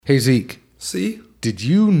Hey, Zeke. See? Did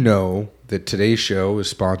you know that today's show is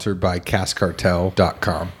sponsored by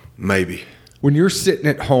CashCartel.com? Maybe. When you're sitting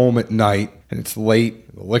at home at night and it's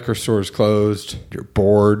late, the liquor store's closed, you're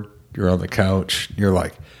bored, you're on the couch, you're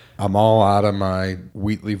like, I'm all out of my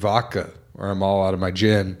Wheatley vodka, or I'm all out of my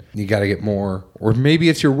gin. You got to get more. Or maybe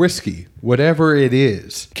it's your whiskey. Whatever it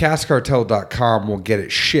is, CashCartel.com will get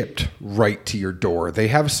it shipped right to your door. They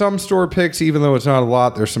have some store picks, even though it's not a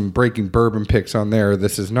lot. There's some Breaking Bourbon picks on there.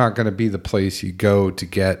 This is not going to be the place you go to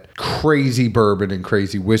get crazy bourbon and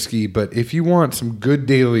crazy whiskey. But if you want some good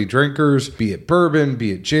daily drinkers, be it bourbon,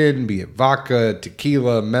 be it gin, be it vodka,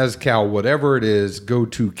 tequila, mezcal, whatever it is, go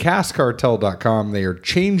to CashCartel.com. They are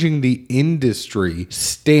changing the industry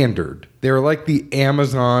standard. They're like the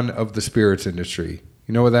Amazon of the spirits industry.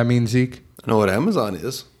 You know what that means, Zeke? I know what Amazon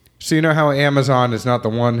is. So you know how Amazon is not the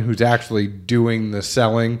one who's actually doing the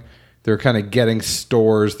selling? They're kind of getting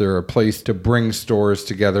stores. They're a place to bring stores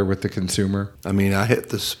together with the consumer. I mean, I hit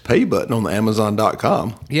this pay button on the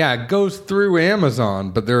Amazon.com. Yeah, it goes through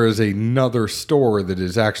Amazon, but there is another store that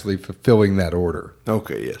is actually fulfilling that order.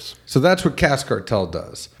 Okay, yes. So that's what Cash Cartel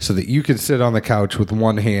does, so that you can sit on the couch with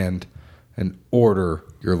one hand and order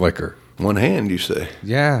your liquor. One hand, you say?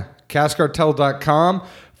 Yeah. CashCartel.com.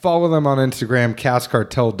 Follow them on Instagram,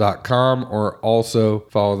 CashCartel.com, or also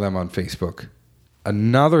follow them on Facebook.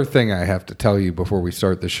 Another thing I have to tell you before we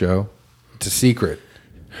start the show, it's a secret.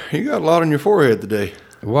 You got a lot on your forehead today.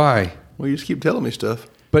 Why? Well, you just keep telling me stuff.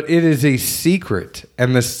 But it is a secret,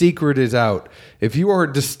 and the secret is out. If you are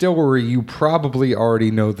a distillery, you probably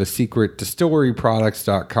already know the secret.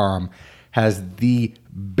 DistilleryProducts.com has the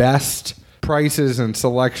best prices and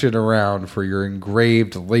selection around for your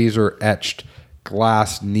engraved, laser etched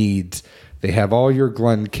glass needs. They have all your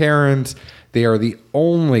Glencairns. They are the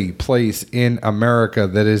only place in America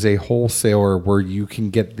that is a wholesaler where you can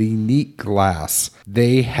get the neat glass.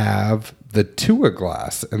 They have the Tua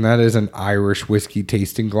glass, and that is an Irish whiskey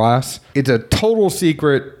tasting glass. It's a total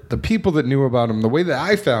secret. The people that knew about them, the way that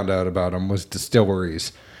I found out about them was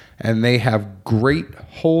distilleries. And they have great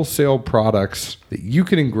wholesale products that you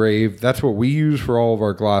can engrave. That's what we use for all of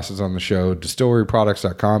our glasses on the show.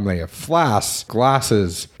 DistilleryProducts.com. They have flasks,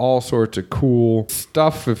 glasses, all sorts of cool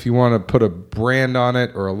stuff. If you want to put a brand on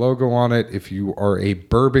it or a logo on it, if you are a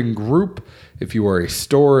bourbon group, if you are a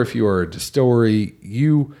store, if you are a distillery,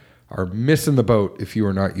 you are missing the boat if you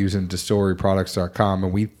are not using DistilleryProducts.com.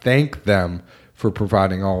 And we thank them for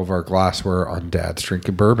providing all of our glassware on Dad's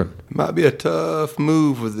Drinking Bourbon. Might be a tough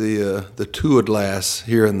move with the Tua glass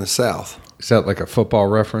here in the South. Is that like a football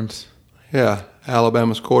reference? Yeah,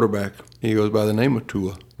 Alabama's quarterback. He goes by the name of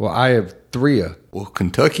Tua. Well, I have Threa. Well,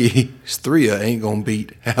 Kentucky's Threa ain't going to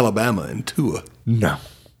beat Alabama and Tua. No.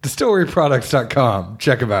 DistilleryProducts.com.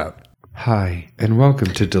 Check them out. Hi, and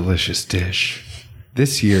welcome to Delicious Dish.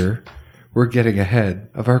 This year, we're getting ahead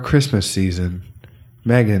of our Christmas season.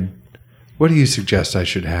 Megan, what do you suggest I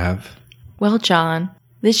should have? Well, John,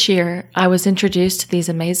 this year I was introduced to these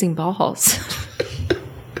amazing balls.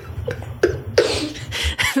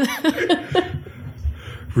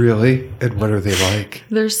 Really? And what are they like?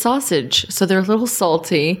 They're sausage, so they're a little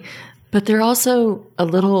salty, but they're also a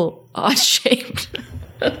little odd-shaped.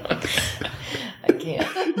 I can't.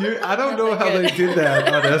 I don't know how they did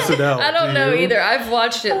that on SNL. I don't know either. I've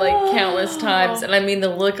watched it like countless times, and I mean the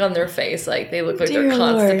look on their face, like they look like they're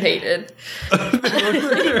constipated.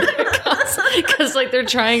 Because like they're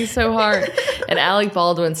trying so hard. And Alec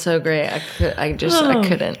Baldwin's so great. I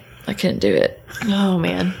couldn't do it. Oh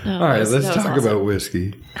man. No, all right, let's talk about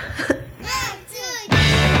whiskey.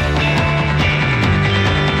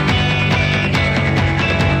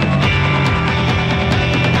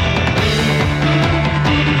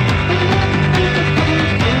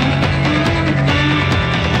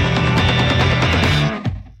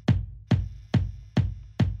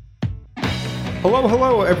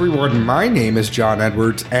 Hello, everyone. My name is John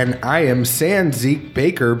Edwards, and I am San Zeke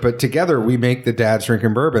Baker, but together we make the Dad's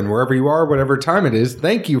Drinking Bourbon. Wherever you are, whatever time it is,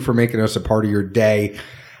 thank you for making us a part of your day.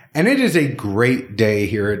 And it is a great day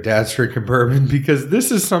here at Dad's Drinking Bourbon because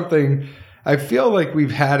this is something I feel like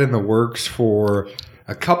we've had in the works for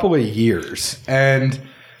a couple of years. And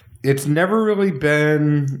it's never really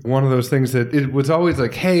been one of those things that it was always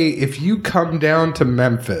like, hey, if you come down to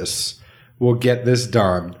Memphis, we'll get this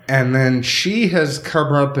done. And then she has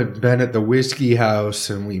come up and been at the Whiskey House,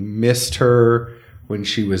 and we missed her when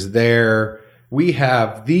she was there. We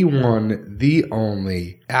have the one, the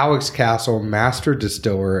only, Alex Castle, master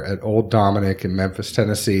distiller at Old Dominick in Memphis,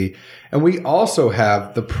 Tennessee. And we also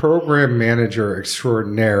have the program manager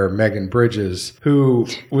extraordinaire, Megan Bridges, who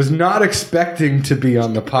was not expecting to be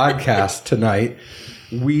on the podcast tonight.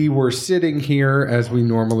 We were sitting here as we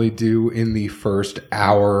normally do in the first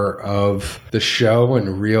hour of the show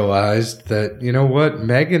and realized that, you know what?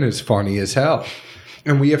 Megan is funny as hell.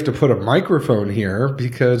 And we have to put a microphone here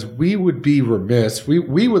because we would be remiss. We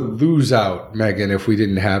would lose out, Megan, if we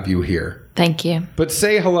didn't have you here. Thank you. But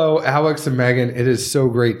say hello, Alex and Megan. It is so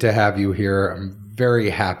great to have you here. I'm very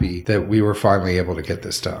happy that we were finally able to get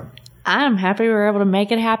this done. I'm happy we were able to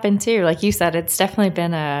make it happen too. Like you said, it's definitely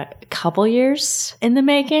been a couple years in the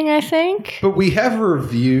making, I think. But we have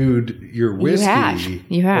reviewed your whiskey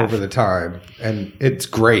You have. over the time, and it's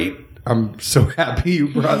great. I'm so happy you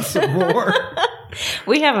brought some more.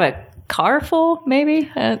 We have a car full,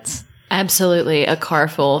 maybe. That's absolutely a car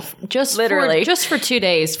full. Just Literally. just for 2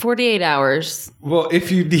 days, 48 hours. Well,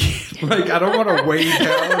 if you need, like, I don't want to weigh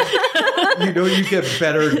down. You know, you get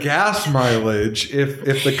better gas mileage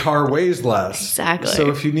if the car weighs less. Exactly. So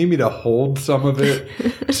if you need me to hold some of it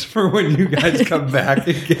just for when you guys come back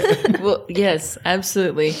again. Well, yes,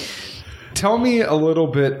 absolutely. Tell me a little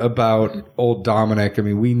bit about Old Dominick. I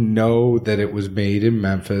mean, we know that it was made in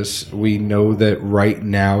Memphis. We know that right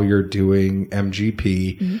now you're doing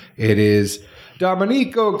MGP. Mm-hmm. It is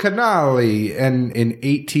Domenico Canali. And in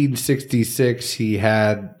 1866, he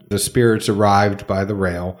had the spirits arrived by the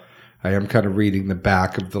rail. I am kind of reading the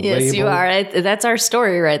back of the label. Yes, you are. That's our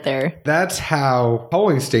story right there. That's how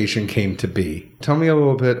Pulling Station came to be. Tell me a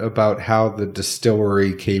little bit about how the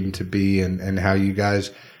distillery came to be and how you guys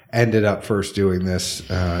ended up first doing this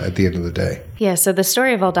at the end of the day. Yeah, so the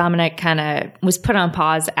story of Old Dominick kind of was put on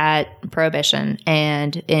pause at Prohibition.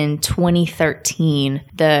 And in 2013,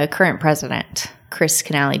 the current president, Chris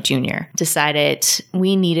Canali Jr., decided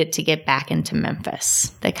we needed to get back into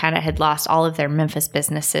Memphis. They kind of had lost all of their Memphis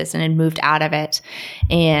businesses and had moved out of it.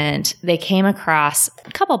 And they came across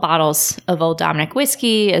a couple bottles of Old Dominick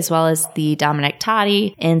whiskey as well as the Dominick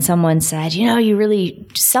Toddy. And someone said, you know, you really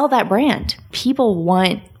sell that brand. People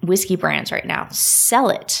want whiskey brands right now. Sell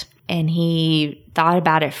it. And he thought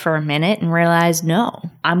about it for a minute and realized, no,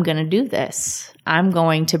 I'm going to do this. I'm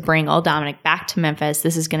going to bring Old Dominick back to Memphis.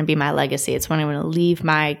 This is going to be my legacy. It's what I'm going to leave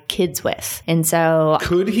my kids with. And so...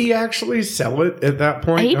 Could he actually sell it at that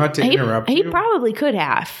point? Not to interrupt you. He probably could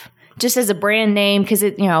have. Just as a brand name, because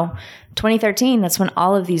 2013, that's when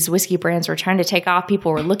all of these whiskey brands were trying to take off.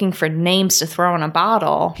 People were looking for names to throw in a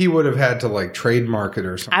bottle. He would have had to like trademark it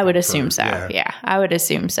or something. I would assume so. Yeah, I would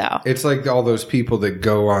assume so. It's like all those people that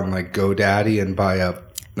go on like GoDaddy and buy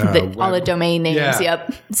up all the domain names. Yeah.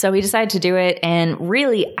 Yep. So he decided to do it. And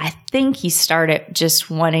really, I think he started just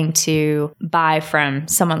wanting to buy from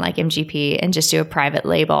someone like MGP and just do a private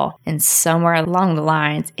label. And somewhere along the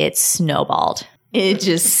lines, it snowballed. It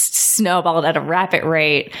just snowballed at a rapid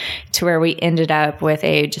rate to where we ended up with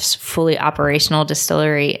a just fully operational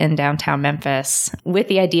distillery in downtown Memphis with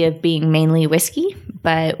the idea of being mainly whiskey,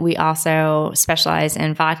 but we also specialize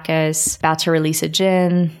in vodkas, about to release a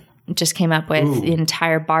gin, just came up with the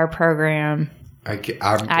entire bar program.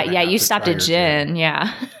 You stopped at gin.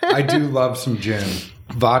 Yeah. I do love some gin.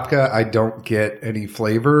 Vodka, I don't get any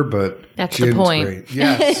flavor, but that's gin's the point. Great.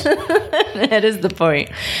 Yes. That is the point.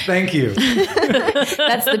 Thank you.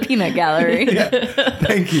 That's the peanut gallery. Yeah.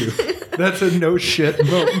 Thank you. That's a no shit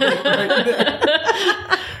moment right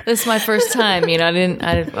there. This is my first time.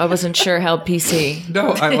 I wasn't sure how PC.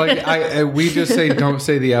 No, we just say don't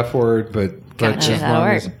say the F word, but gotcha. As long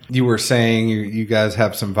as you were saying you guys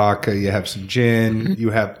have some vodka, you have some gin, you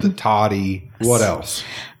have the toddy. What else?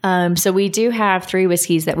 So we do have 3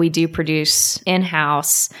 whiskeys that we do produce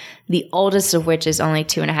in-house, the oldest of which is only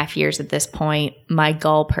 2.5 years at this point. My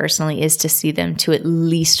goal personally is to see them to at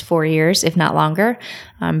least 4 years, if not longer.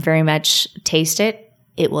 Very much taste it.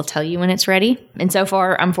 It will tell you when it's ready. And so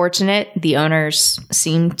far, I'm fortunate. The owners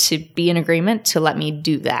seem to be in agreement to let me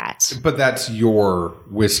do that. But that's your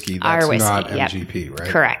whiskey. That's our whiskey, not MGP, right?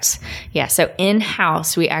 Correct. Yeah. So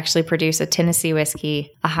in-house, we actually produce a Tennessee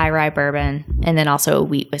whiskey, a high rye bourbon, and then also a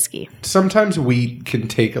wheat whiskey. Sometimes wheat can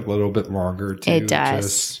take a little bit longer to It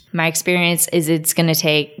does. My experience is it's going to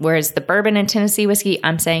take, whereas the bourbon and Tennessee whiskey,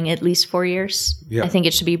 I'm saying at least 4 years. Yeah. I think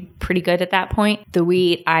it should be pretty good at that point. The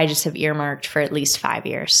wheat, I just have earmarked for at least 5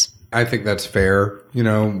 years. I think that's fair. We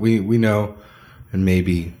know, and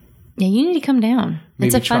maybe. Yeah, you need to come down.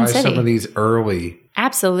 It's a fun city. Try some of these early.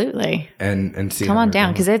 Absolutely. And see. Come on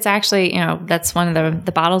down, because it's actually, that's one of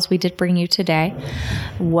the bottles we did bring you today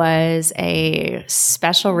was a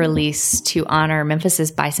special release to honor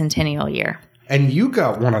Memphis's bicentennial year. And you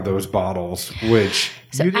got one of those bottles, which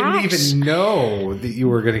you didn't even know that you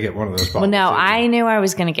were going to get one of those bottles. Well, no, I knew I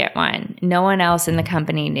was going to get one. No one else in the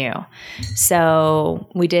company knew. So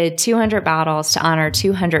we did 200 bottles to honor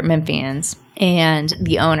 200 Memphians. And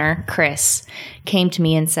the owner, Chris, came to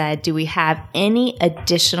me and said, do we have any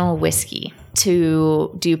additional whiskey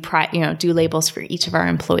to do labels for each of our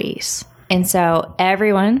employees? And so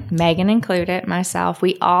everyone, Megan included, myself,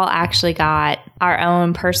 we all actually got our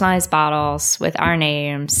own personalized bottles with our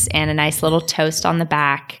names and a nice little toast on the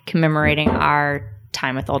back commemorating our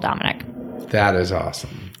time with Old Dominick. That is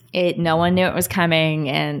awesome. No one knew it was coming,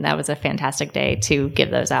 and that was a fantastic day to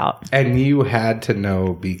give those out. And you had to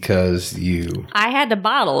know because I had to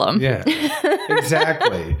bottle them. Yeah,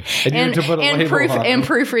 exactly. And you had to put a label on them.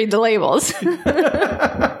 Proofread the labels.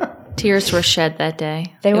 Tears were shed that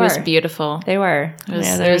day. They were. It was beautiful. They were.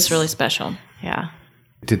 It was really special. Yeah.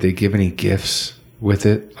 Did they give any gifts with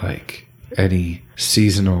it? Like any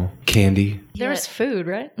seasonal candy? There was food,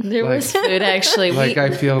 right? There was food, actually.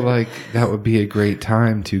 I feel like that would be a great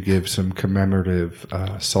time to give some commemorative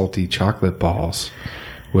salty chocolate balls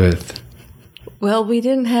with... Well, we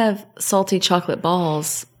didn't have salty chocolate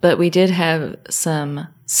balls, but we did have some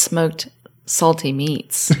smoked salty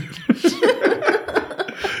meats.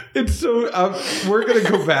 It's so... we're going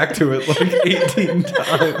to go back to it like 18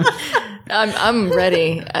 times. I'm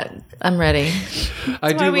ready. I'm ready.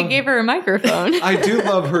 That's why we gave her a microphone. I do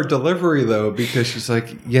love her delivery, though, because she's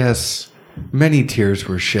like, yes, many tears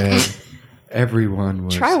were shed. Everyone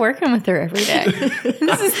was... Try working with her every day.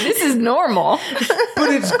 This is normal. But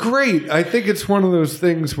it's great. I think it's one of those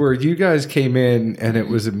things where you guys came in and it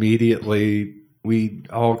was immediately... We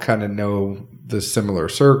all kind of know the similar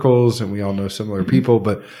circles and we all know similar people,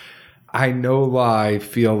 but I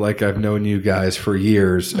feel like I've known you guys for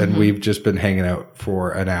years and we've just been hanging out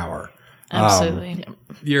for an hour. Absolutely.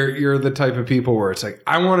 You're the type of people where it's like,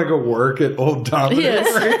 I want to go work at Old Dominick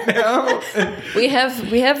right now. We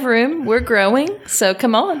have room. We're growing. So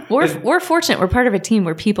come on. We're fortunate. We're part of a team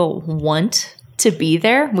where people want to be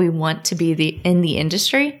there. We want to be in the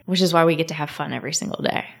industry, which is why we get to have fun every single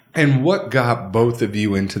day. And what got both of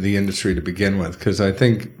you into the industry to begin with? Because I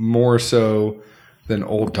think more so than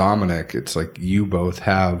Old Dominick, it's like you both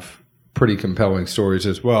have pretty compelling stories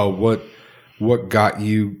as well. What got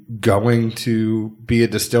you going to be a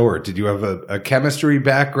distiller? Did you have a chemistry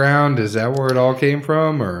background? Is that where it all came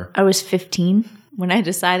from? Or I was 15 when I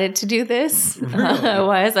decided to do this. Really?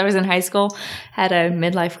 I was in high school, had a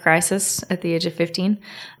midlife crisis at the age of 15.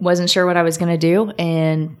 Wasn't sure what I was going to do,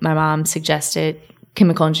 and my mom suggested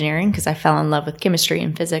chemical engineering because I fell in love with chemistry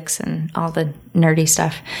and physics and all the nerdy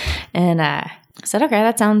stuff. And I said, okay,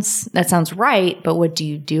 that sounds right, but what do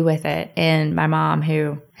you do with it? And my mom,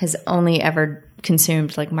 who has only ever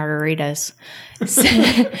consumed like margaritas,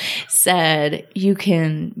 said, you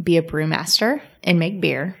can be a brewmaster and make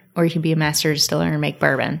beer, or you can be a master distiller and make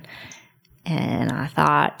bourbon. And I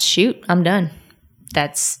thought, shoot, I'm done.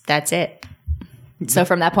 That's it. So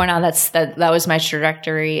from that point on, that was my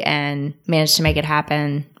trajectory, and managed to make it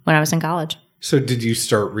happen when I was in college. So did you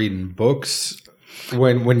start reading books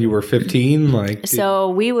when you were 15? So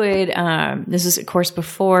we would, this is of course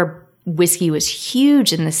before whiskey was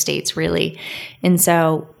huge in the States, really. And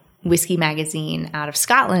so Whiskey Magazine out of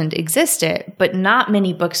Scotland existed, but not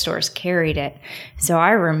many bookstores carried it. So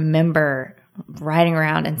I remember riding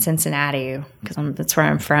around in Cincinnati, because that's where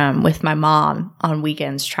I'm from, with my mom on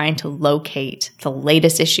weekends trying to locate the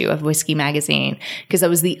latest issue of Whiskey Magazine, because that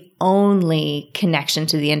was the only connection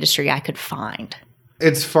to the industry I could find.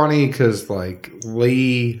 It's funny because like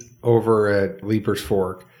Lee over at Leaper's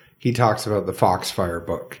Fork, he talks about the Foxfire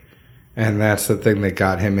book, and that's the thing that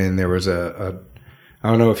got him in. There was I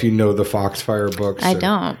don't know if you know the Foxfire books. I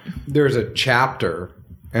don't. There's a chapter,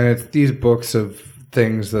 and it's these books of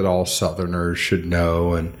things that all Southerners should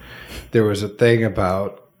know. And there was a thing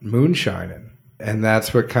about moonshining, and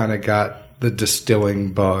that's what kind of got the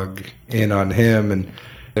distilling bug in on him. And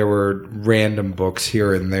there were random books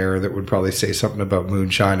here and there that would probably say something about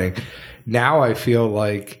moonshining. Now I feel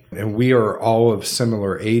like, and we are all of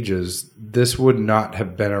similar ages, this would not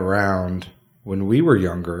have been around when we were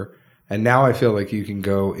younger. And now I feel like you can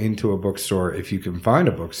go into a bookstore, if you can find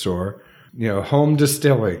a bookstore, home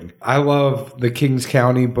distilling. I love the Kings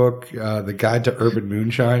County book, The Guide to Urban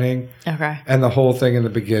Moonshining. Okay. And the whole thing in the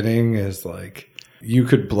beginning is like, you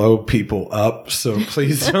could blow people up, so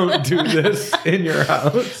please don't do this in your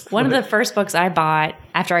house. One of the first books I bought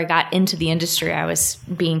after I got into the industry, I was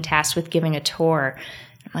being tasked with giving a tour.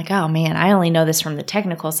 I'm like, oh man, I only know this from the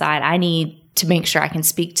technical side. I need to make sure I can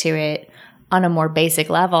speak to it on a more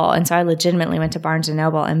basic level. And so I legitimately went to Barnes &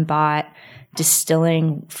 Noble and bought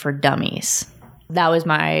Distilling for Dummies. That was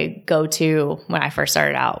my go-to when I first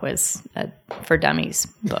started out, was a For Dummies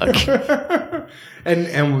book.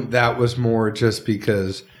 And that was more just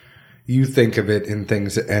because you think of it in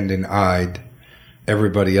things that end in "-ide,"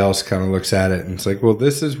 everybody else kind of looks at it and it's like, well,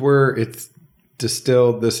 this is where it's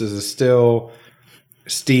distilled. This is a still.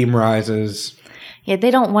 Steam rises. Yeah,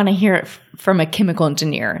 they don't want to hear it from a chemical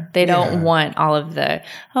engineer. They don't want all of the,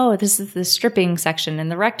 this is the stripping section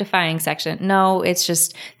and the rectifying section. No, it's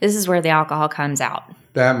just, this is where the alcohol comes out.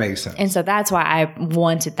 That makes sense. And so that's why I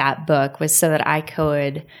wanted that book, was so that I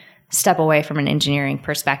could step away from an engineering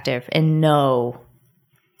perspective and know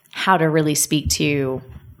how to really speak to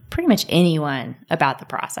pretty much anyone about the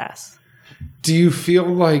process. Do you feel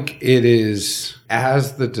like it is,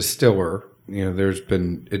 as the distiller, there's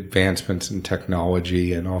been advancements in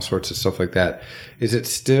technology and all sorts of stuff like that. Is it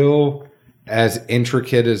still as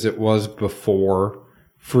intricate as it was before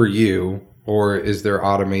for you? Or is there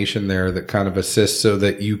automation there that kind of assists so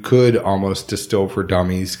that you could almost distill for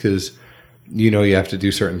dummies because you have to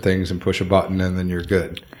do certain things and push a button and then you're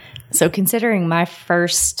good? So considering my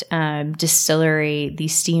first distillery, the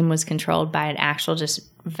steam was controlled by an actual just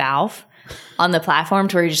valve on the platform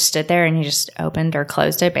to where you just stood there and you just opened or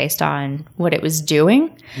closed it based on what it was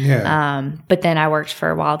doing. Yeah. But then I worked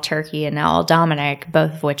for Wild Turkey and now Old Dominick,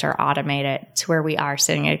 both of which are automated to where we are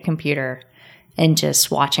sitting at a computer and just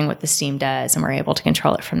watching what the steam does, and we're able to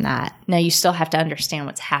control it from that. Now, you still have to understand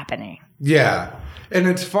what's happening. Yeah. And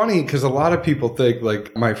it's funny because a lot of people think,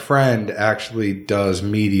 like, my friend actually does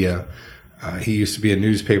media. He used to be a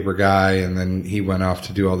newspaper guy, and then he went off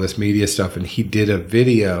to do all this media stuff, and he did a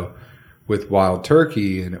video with Wild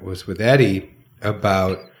Turkey, and it was with Eddie,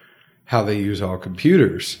 about how they use all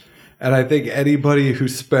computers. And I think anybody who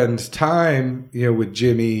spends time, with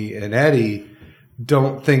Jimmy and Eddie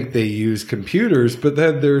don't think they use computers, but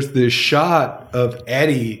then there's this shot of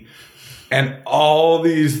Eddie and all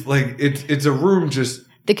these, like, it's a room just...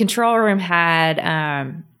 The control room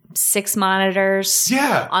had 6 monitors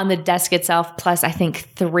on the desk itself, plus I think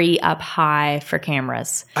 3 up high for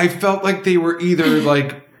cameras. I felt like they were either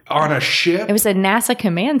like on a ship. It was a NASA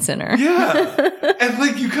command center. Yeah. And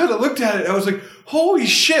like you kind of looked at it and I was like, holy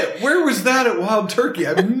shit, where was that at Wild Turkey?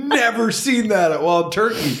 I've never seen that at Wild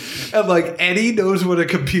Turkey. And like Eddie knows what a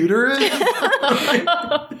computer is.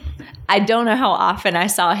 I don't know how often I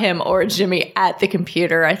saw him or Jimmy at the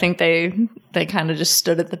computer. I think they kind of just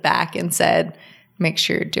stood at the back and said, make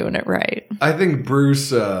sure you're doing it right. I think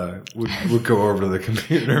Bruce would go over to the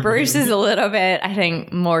computer. Bruce is a little bit, I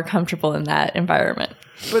think, more comfortable in that environment.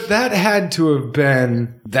 But that had to have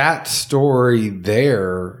been that story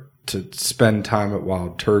there to spend time at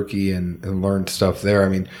Wild Turkey and learn stuff there. I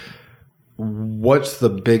mean, what's the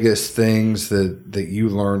biggest things that you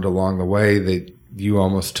learned along the way that you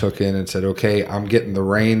almost took in and said, okay, I'm getting the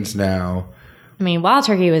reins now? I mean, Wild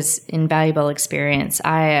Turkey was an invaluable experience.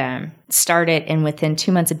 I started and within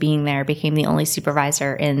 2 months of being there, became the only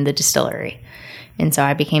supervisor in the distillery. And so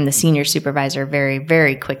I became the senior supervisor very,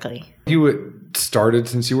 very quickly. You had started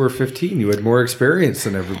since you were 15. You had more experience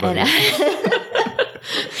than everybody.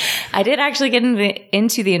 I did actually get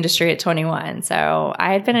into the industry at 21. So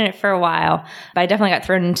I had been in it for a while, but I definitely got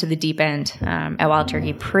thrown into the deep end at Wild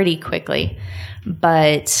Turkey pretty quickly.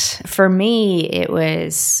 But for me, it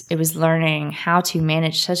was learning how to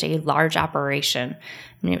manage such a large operation.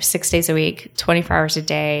 I mean, it was 6 days a week, 24 hours a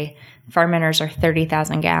day. Fermenters are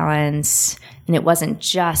 30,000 gallons. And it wasn't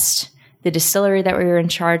just the distillery that we were in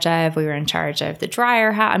charge of. We were in charge of the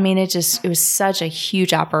dryer. I mean, it was such a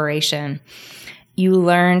huge operation. You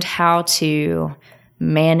learned how to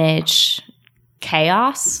manage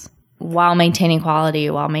chaos while maintaining quality,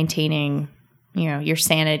 while maintaining, your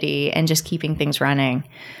sanity and just keeping things running.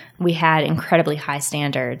 We had incredibly high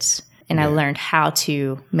standards, and I learned how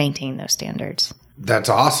to maintain those standards. That's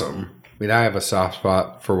awesome. I mean, I have a soft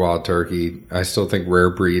spot for Wild Turkey. I still think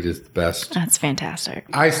Rare Breed is the best. That's fantastic.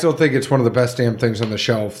 I still think it's one of the best damn things on the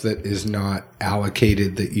shelf that is not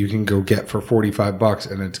allocated, that you can go get for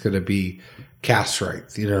 $45 and it's going to be cast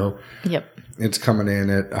strength, Yep. It's coming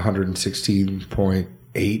in at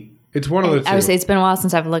 116.8. It's one of those. I would say it's been a while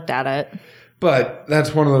since I've looked at it. But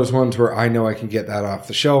that's one of those ones where I know I can get that off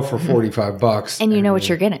the shelf for $45. And you know what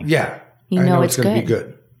you're getting. Yeah. You know it's going to be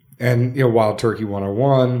good. And, Wild Turkey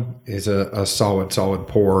 101 is a solid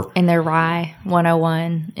pour. And their Rye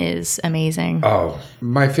 101 is amazing. Oh,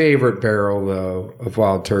 my favorite barrel, though, of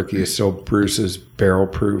Wild Turkey is still Bruce's Barrel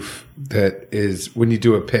Proof. That is, when you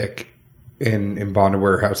do a pick in Bonded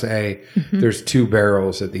Warehouse A, there's 2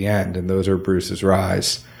 barrels at the end, and those are Bruce's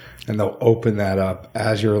Ryes. And they'll open that up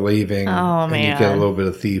as you're leaving. Oh, and man. you get a little bit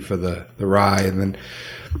of thief of the rye. And then,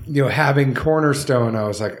 having Cornerstone, I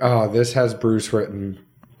was like, oh, this has Bruce written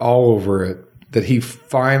all over it, that he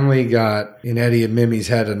finally got in Eddie and Mimi's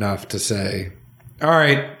head enough to say, all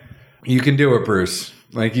right, you can do it, Bruce.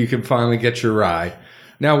 Like, you can finally get your rye.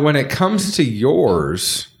 Now, when it comes to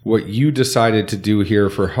yours, what you decided to do here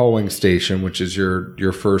for Hoeing Station, which is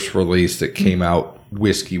your first release that came out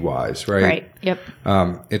whiskey-wise, right? Right. Yep.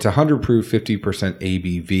 It's 100 proof, 50%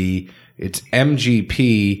 ABV. It's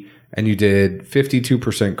MGP, and you did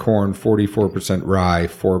 52% corn, 44% rye,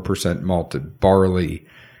 4% malted barley.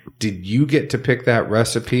 Did you get to pick that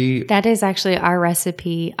recipe? That is actually our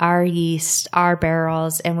recipe, our yeast, our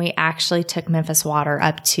barrels, and we actually took Memphis Water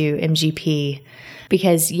up to MGP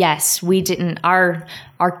because yes, we didn't, our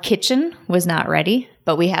kitchen was not ready,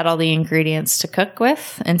 but we had all the ingredients to cook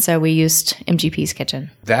with. And so we used MGP's kitchen.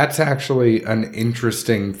 That's actually an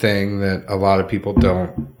interesting thing that a lot of people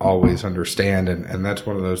don't always understand. And that's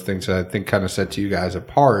one of those things that I think kind of sets you guys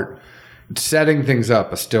apart. Setting things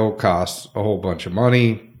up still costs a whole bunch of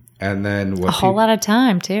money. And then a whole lot of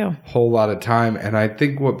time too. Whole lot of time. And I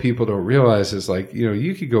think what people don't realize is like,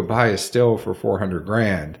 you could go buy a still for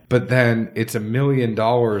 $400,000, but then it's $1 million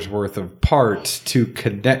worth of parts to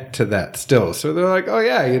connect to that still. So they're like, oh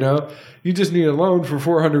yeah, you just need a loan for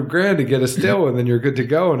 $400,000 to get a still and then you're good to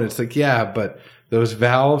go. And it's like, yeah, but those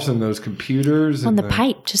valves and those computers and the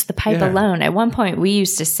pipe, just the pipe alone. At one point we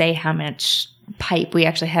used to say how much pipe we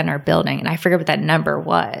actually had in our building. And I forget what that number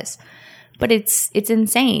was. But it's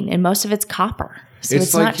insane, and most of it's copper. So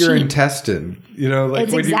it's like not your cheap. Intestine. Like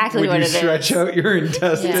it's when exactly you stretch out your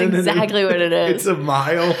intestine. It's exactly what it is. It's a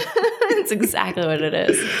mile. It's exactly what it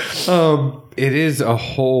is. It is a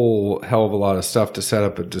whole hell of a lot of stuff to set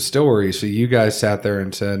up a distillery. So you guys sat there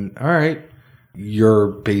and said, all right, you're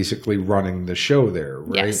basically running the show there,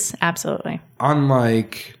 right? Yes, absolutely.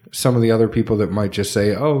 Unlike some of the other people that might just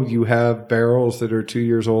say, oh, you have barrels that are 2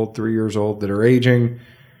 years old, 3 years old that are aging.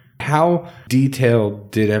 How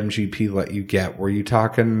detailed did MGP let you get? Were you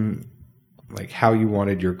talking like how you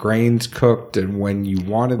wanted your grains cooked and when you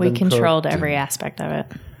wanted them cooked? We controlled every aspect of it.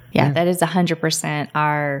 Yeah, that is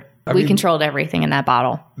 100% we controlled everything in that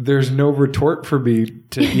bottle. There's no retort for me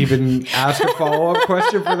to even ask a follow-up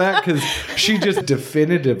question for that because she just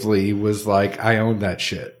definitively was like, I own that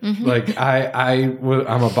shit. Mm-hmm. Like,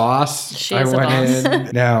 I'm a boss. She is a boss.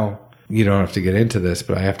 In. Now, you don't have to get into this,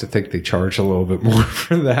 but I have to think they charge a little bit more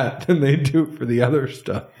for that than they do for the other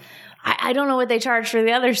stuff. I don't know what they charge for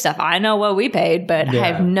the other stuff. I know what we paid, but I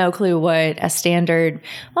have no clue what a standard...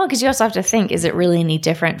 Well, because you also have to think, is it really any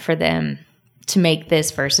different for them to make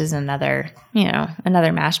this versus another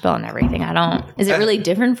mash bill and everything? Is it really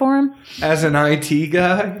different for them? As an IT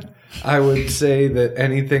guy, I would say that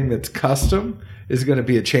anything that's custom is going to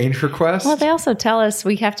be a change request. Well, they also tell us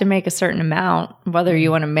we have to make a certain amount, whether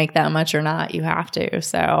you want to make that much or not, you have to.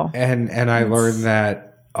 So, and I learned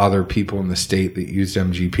that other people in the state that used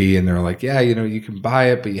MGP, and they're like, yeah, you can buy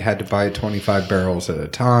it, but you had to buy 25 barrels at a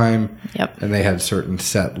time. Yep. And they had certain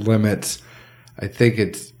set limits. I think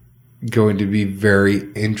it's going to be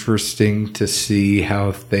very interesting to see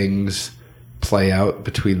how things play out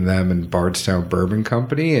between them and Bardstown Bourbon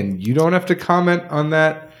Company. And you don't have to comment on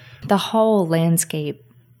that. The whole landscape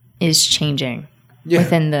is changing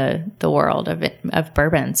within the world of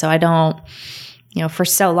bourbon. So I don't, for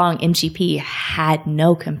so long, MGP had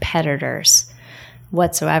no competitors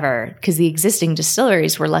whatsoever because the existing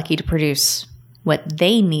distilleries were lucky to produce what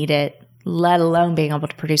they needed, let alone being able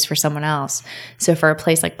to produce for someone else. So for a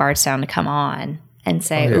place like Bardstown to come on and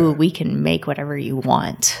say, ooh, we can make whatever you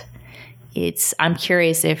want. I'm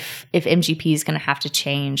curious if MGP is going to have to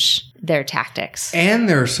change their tactics. And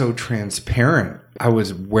they're so transparent. I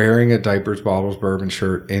was wearing a Diapers Bottles Bourbon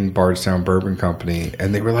shirt in Bardstown Bourbon Company,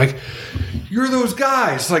 and they were like, you're those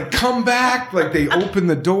guys. Like, come back. Like, they opened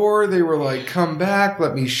the door. They were like, come back.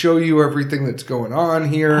 Let me show you everything that's going on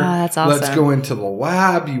here. Oh, that's awesome. Let's go into the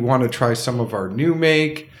lab. You want to try some of our new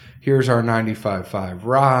make. Here's our 95.5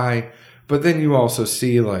 rye. But then you also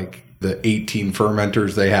see, like, the 18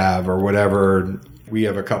 fermenters they have or whatever. We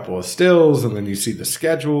have a couple of stills, and then you see the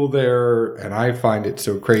schedule there, and I find it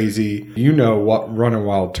so crazy. What running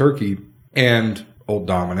Wild Turkey and Old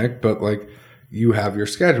Dominick, but like you have your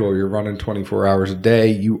schedule. You're running 24 hours a day.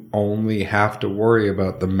 You only have to worry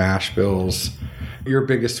about the mash bills. Your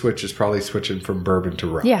biggest switch is probably switching from bourbon to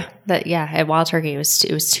rum. Yeah, at Wild Turkey, it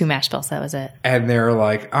was 2 mash bills. That was it. And they're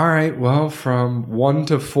like, all right, well, from 1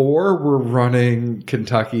 to 4, we're running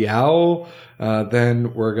Kentucky Owl.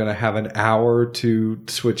 Then we're going to have an hour to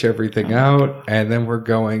switch everything out. And then we're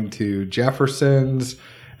going to Jefferson's.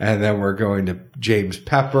 And then we're going to James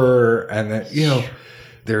Pepper. And then,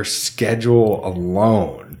 their schedule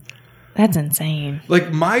alone. That's insane.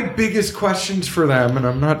 Like, my biggest questions for them, and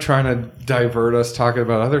I'm not trying to divert us talking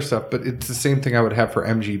about other stuff, but it's the same thing I would have for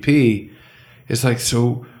MGP, is like,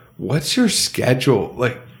 so what's your schedule?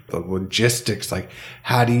 Like, the logistics. Like,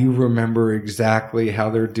 how do you remember exactly how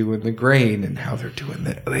they're doing the grain and how they're doing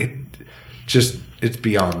it's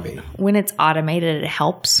beyond me. When it's automated, it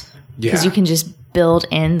helps because Yeah. you can just build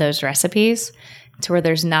in those recipes to where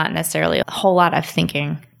there's not necessarily a whole lot of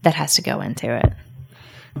thinking that has to go into it.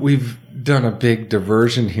 We've done a big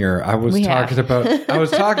diversion here. I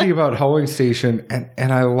was talking about Hoeing Station,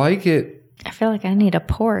 and I like it. I feel like I need a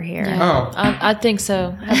pour here. Oh, I think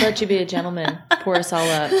so. How about you be a gentleman? Pour us all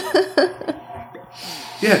up.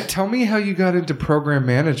 yeah. Tell me how you got into program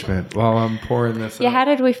management while I'm pouring this. Yeah, up. how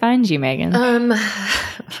did we find you, Megan? On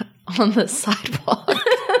the sidewalk.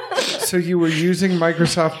 So you were using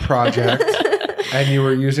Microsoft Project, and you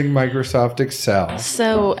were using Microsoft Excel.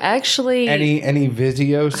 So actually, Any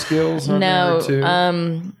Visio skills on there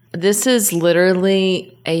too? this is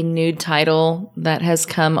literally a new title that has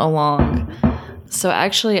come along. So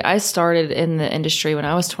actually, I started in the industry when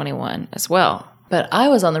I was 21 as well. But I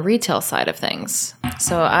was on the retail side of things.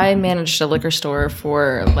 So I managed a liquor store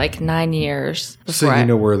for like 9 years. So before you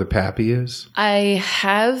know where the Pappy is? I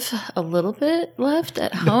have a little bit left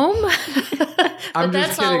at home. But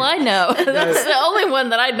that's all I know. That's the only one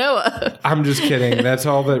that I know of. I'm just kidding. That's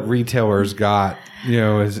all that retailers got.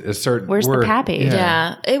 Is a certain. Where's the Pappy?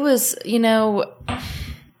 Yeah, it was,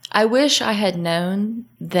 I wish I had known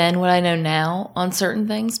then what I know now on certain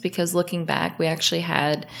things, because looking back, we actually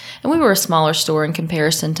had, and we were a smaller store in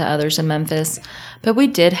comparison to others in Memphis, but we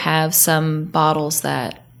did have some bottles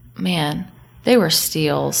that, man, they were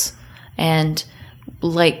steals and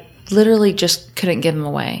like literally just couldn't give them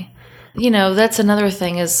away. That's another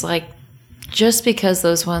thing is like, just because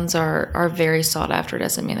those ones are very sought after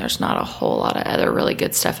doesn't mean there's not a whole lot of other really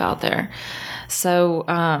good stuff out there. So,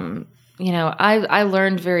 I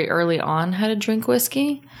learned very early on how to drink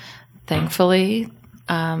whiskey, thankfully,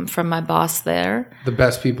 from my boss there. The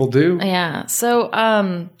best people do. Yeah. So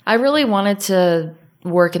I really wanted to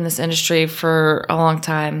work in this industry for a long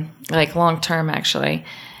time, like long term, actually.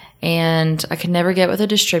 And I could never get with a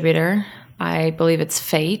distributor. I believe it's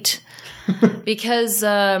fate. Because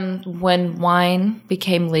when wine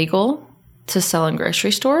became legal to sell in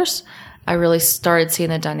grocery stores, I really started seeing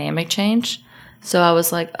the dynamic change. So I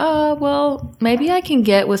was like, oh, well, maybe I can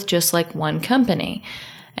get with just like one company.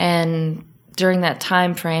 And during that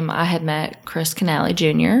time frame, I had met Chris Canale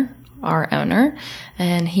Jr., our owner,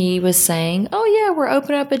 and he was saying, oh, yeah, we're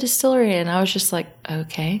opening up a distillery. And I was just like,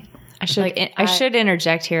 okay. I should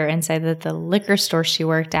interject here and say that the liquor store she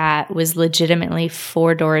worked at was legitimately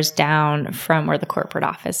 4 doors down from where the corporate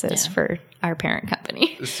office is for our parent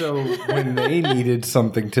company. So when they needed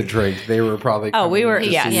something to drink, they were probably we were to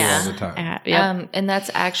see you all the time. And that's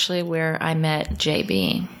actually where I met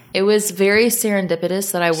JB. It was very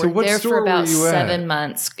serendipitous that I worked what there store for about were you at? 7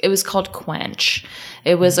 months. It was called Quench.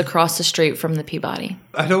 It was across the street from the Peabody.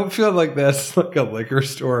 I don't feel like that's like a liquor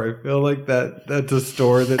store. I feel like that's a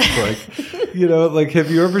store that's like, like,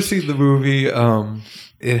 have you ever seen the movie?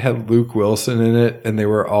 It had Luke Wilson in it, and they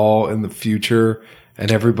were all in the future,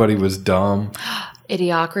 and everybody was dumb.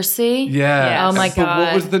 Idiocracy? Yeah. Oh, my But God.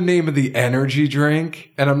 what was the name of the energy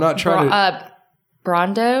drink? And I'm not trying to.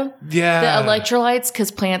 Brondo? Yeah. The electrolytes,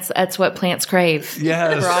 because that's what plants crave.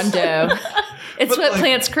 Yes. Brondo. It's what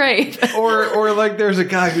plants crave. Or like there's a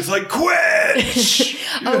guy who's like, quench!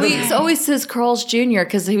 He always says Carl's Jr.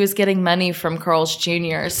 because he was getting money from Carl's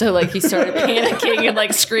Jr. So like he started panicking and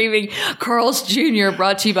like screaming, Carl's Jr.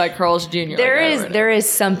 brought to you by Carl's Jr. There is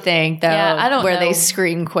something though I don't where know. they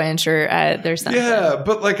scream quench or there's something. Yeah,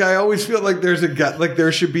 but like I always feel like there's a guy, like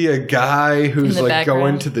there should be a guy who's the like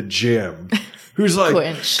going background. to the gym. Who's like,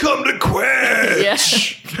 Quench. come to Quench! Yeah.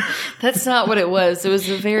 That's not what it was. It was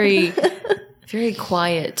a very, very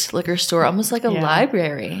quiet liquor store, almost like a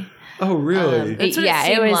library. Oh, really? That's what Yeah,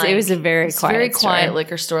 it it was- seemed it was a very It's quiet very quiet store.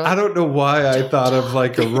 liquor store. I don't know why I thought of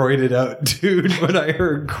like a roided out dude when I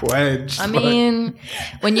heard Quench. I mean,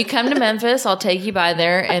 when you come to Memphis, I'll take you by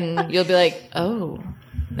there and you'll be like, oh,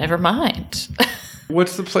 never mind.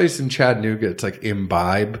 What's the place in Chattanooga? It's like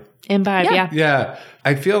Imbibe. Imbibe, yeah. Yeah.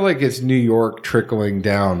 I feel like it's New York trickling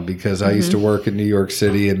down because I used to work in New York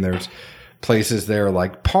City and there's places there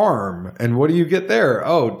like Parm. And what do you get there?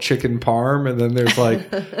 Oh, chicken parm. And then there's like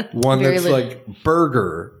one that's like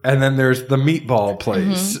burger. And then there's the meatball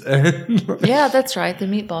place. And Yeah, that's right. The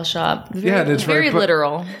meatball shop. Yeah, and it's very right, but-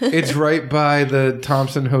 literal. it's right by the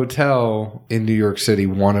Thompson Hotel in New York City,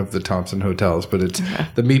 one of the Thompson hotels, but it's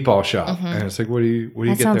the meatball shop. And it's like, what do you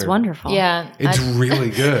That get sounds there? wonderful. Yeah. It's really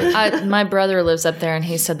good. My brother lives up there and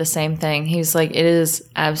he said the same thing. He's like, it is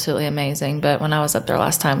absolutely amazing. But when I was up there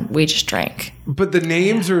last time, we just drank. drink. But the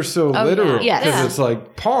names are so literal because Yes. it's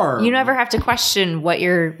like Parm. You never have to question what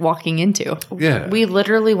you're walking into. Yeah. We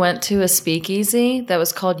literally went to a speakeasy that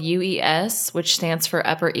was called UES, which stands for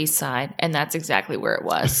Upper East Side, and that's exactly where it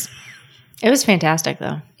was. It was fantastic,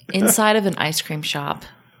 though. Inside of an ice cream shop.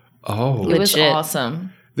 Oh, It was Legit.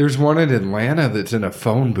 awesome. there's one in Atlanta that's in a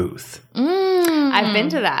phone booth. I've been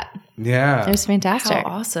to that. Yeah. It was fantastic. How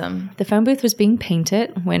awesome. The phone booth was being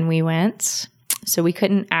painted when we went, so we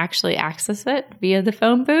couldn't actually access it via the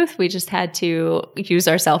phone booth. We just had to use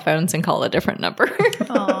our cell phones and call a different number.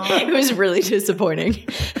 It was really disappointing.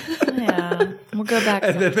 Yeah. We'll go back.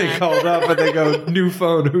 And then they called up and they go, new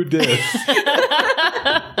phone, who did?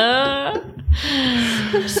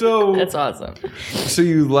 So That's awesome. So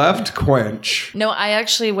you left Quench. No, I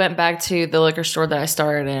actually went back to the liquor store that I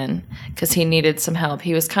started in because he needed some help.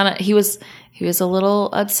 He was a little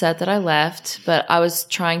upset that I left, but I was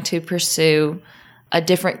trying to pursue a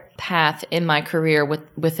different path in my career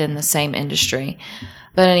within the same industry.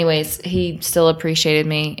 But anyways, he still appreciated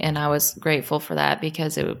me, and I was grateful for that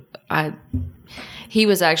because he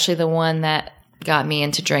was actually the one that got me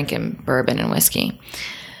into drinking bourbon and whiskey.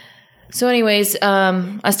 So anyways,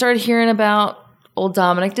 I started hearing about Old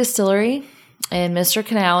Dominick Distillery and Mr.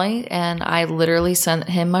 Canale, and I literally sent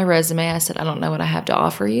him my resume. I said, I don't know what I have to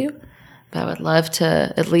offer you, but I would love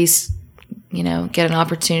to at least, get an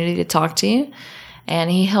opportunity to talk to you.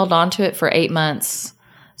 And he held on to it for 8 months.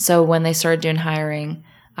 So when they started doing hiring,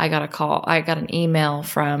 I got an email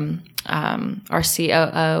from our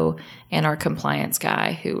COO and our compliance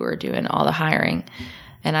guy who were doing all the hiring.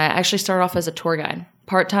 And I actually started off as a tour guide,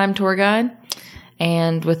 part-time tour guide.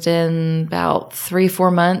 And within about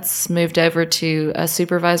 3-4 months, moved over to a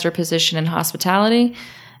supervisor position in hospitality.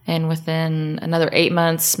 And within another 8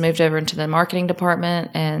 months, moved over into the marketing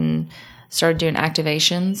department and started doing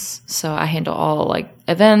activations. So I handle all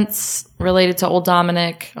events related to Old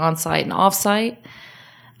Dominick, on-site and off-site.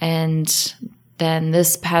 And then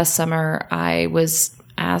this past summer, I was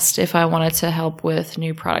asked if I wanted to help with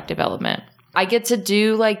new product development. I get to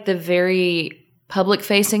do the very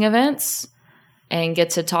public-facing events and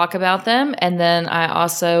get to talk about them. And then I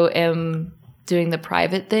also am doing the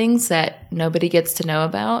private things that nobody gets to know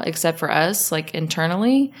about except for us,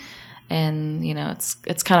 internally. And,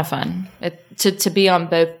 it's kind of fun to be on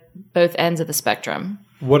both ends of the spectrum.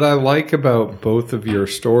 What I like about both of your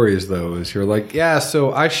stories, though, is you're like, yeah,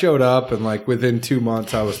 so I showed up and within 2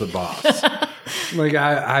 months I was the boss.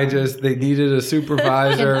 They needed a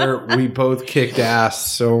supervisor. We both kicked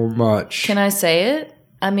ass so much. Can I say it?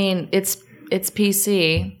 I mean, it's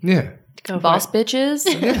PC. Yeah. Boss bitches.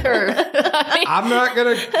 I'm not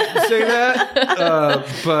going to say that,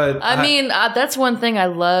 but that's one thing I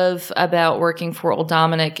love about working for Old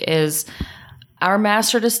Dominick is our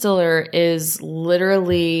master distiller is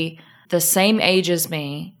literally the same age as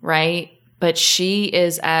me, right? But she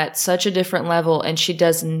is at such a different level, and she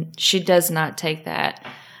does not take that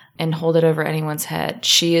and hold it over anyone's head.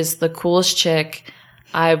 She is the coolest chick.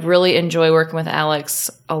 I really enjoy working with Alex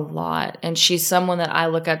a lot, and she's someone that I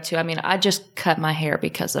look up to. I mean, I just cut my hair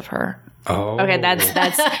because of her. Oh. Okay,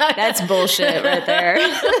 that's bullshit right there.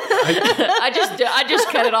 I just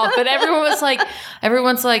cut it off. But everyone's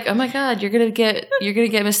like, oh my God, you're gonna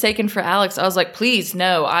get mistaken for Alex. I was like, please,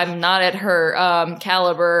 no, I'm not at her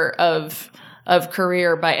caliber of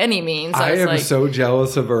career by any means. I am so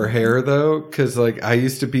jealous of her hair though, because I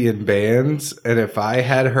used to be in bands, and if I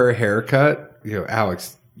had her haircut,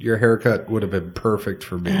 Alex, your haircut would have been perfect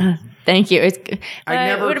for me. Thank you. I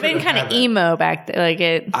never it would have been could have kind of had emo back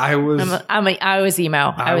then. I was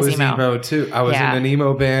emo. I was emo too. I was in an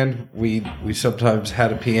emo band. We sometimes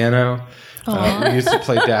had a piano. We used to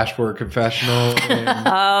play Dashboard Confessional.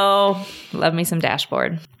 Oh, love me some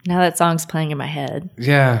Dashboard. Now that song's playing in my head.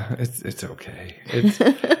 Yeah, it's okay.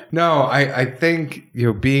 No, I think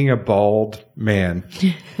being a bald man.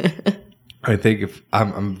 I think if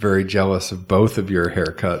I'm very jealous of both of your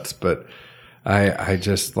haircuts, but I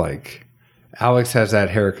just Alex has that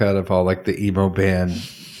haircut of all the emo band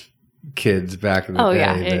kids back in the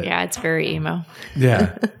day. Yeah, it's very emo.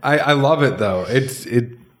 Yeah, I love it though.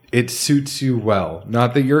 It suits you well.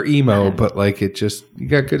 Not that you're emo, but you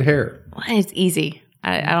got good hair. Well, it's easy.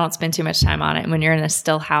 I don't spend too much time on it. When you're in a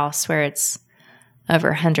still house where it's over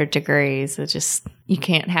 100 degrees, you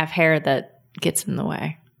can't have hair that gets in the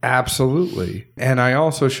way. Absolutely. And I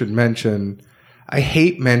also should mention, I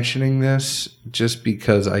hate mentioning this just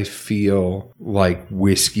because I feel like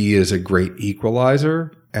whiskey is a great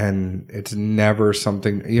equalizer, and it's never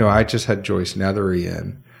something, I just had Joyce Nethery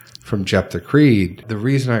in from Jephthah Creed. The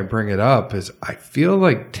reason I bring it up is I feel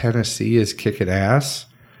like Tennessee is kicking ass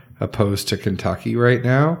opposed to Kentucky right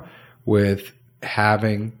now, with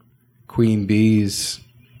having queen bees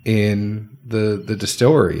in the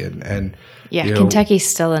distillery and Yeah, you know, Kentucky's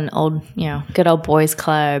still an old, good old boys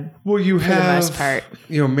club. well, you for have the most part.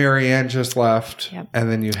 Marianne just left, Yep.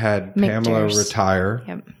 and then you had Pamela Michter's. retire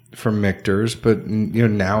Yep. from Michter's, but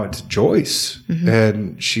now it's Joyce, Mm-hmm.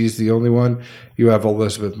 and she's the only one. You have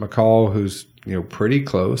Elizabeth McCall, who's pretty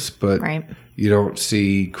close, but Right. you don't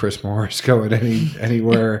see Chris Morris going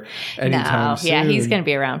anywhere anytime No, soon. yeah, he's going to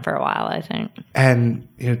be around for a while, I think. And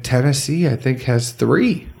Tennessee, I think, has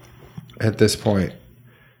 3 at this point.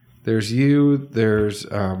 There's you, there's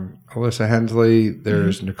Alyssa Hensley,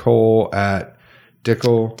 there's Nicole at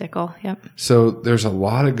Dickel. Dickel, yep. So there's a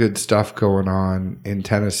lot of good stuff going on in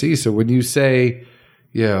Tennessee. So when you say,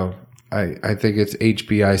 I think it's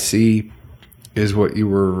HBIC is what you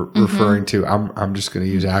were referring to. I'm just going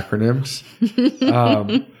to use acronyms.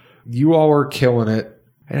 You all are killing it.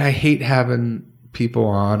 And I hate having people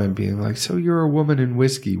on and being like, so you're a woman in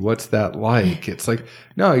whiskey. What's that like? It's like,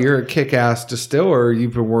 no, you're a kick-ass distiller.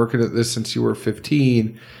 You've been working at this since you were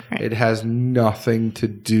 15. Right. It has nothing to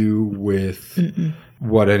do with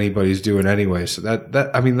what anybody's doing anyway. So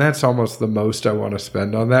that's almost the most I want to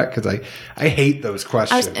spend on that because I hate those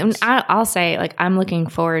questions. I'll say, like, I'm looking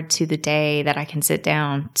forward to the day that I can sit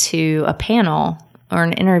down to a panel or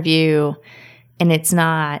an interview, and it's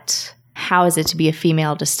not how is it to be a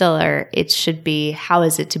female distiller? It should be how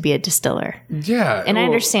is it to be a distiller? Yeah. And I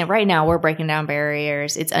understand right now we're breaking down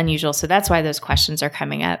barriers. It's unusual. So that's why those questions are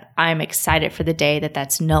coming up. I'm excited for the day that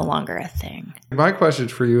that's no longer a thing. My question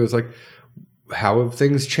for you is like, how have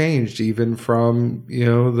things changed even from,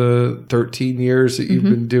 the 13 years that you've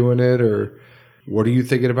been doing it? Or what are you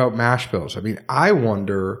thinking about mash bills? I mean, I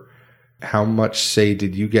wonder how much say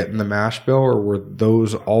did you get in the mash bill, or were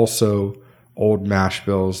those also old mash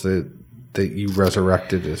bills that you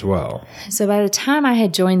resurrected as well? So by the time I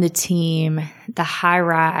had joined the team, the high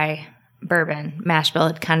rye bourbon mash bill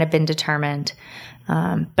had kind of been determined.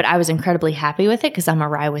 But I was incredibly happy with it because I'm a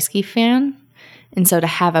rye whiskey fan. And so to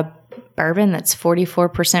have a bourbon that's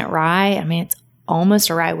 44% rye, I mean, it's almost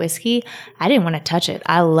a rye whiskey. I didn't want to touch it.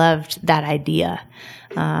 I loved that idea.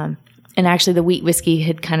 And actually, the wheat whiskey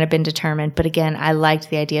had kind of been determined. But again, I liked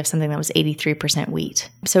the idea of something that was 83% wheat.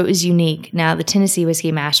 So it was unique. Now, the Tennessee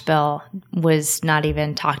whiskey mash bill was not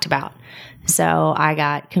even talked about. So I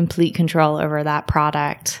got complete control over that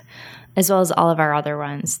product, as well as all of our other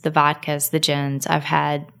ones, the vodkas, the gins. I've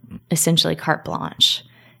had essentially carte blanche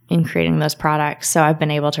in creating those products. So I've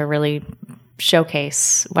been able to really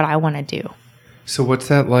showcase what I want to do. So what's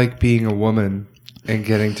that like being a woman and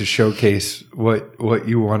getting to showcase what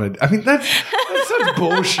you wanted? I mean, that's such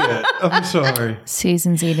bullshit. I'm sorry.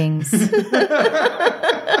 Susan's eatings.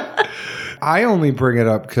 I only bring it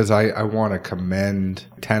up because I want to commend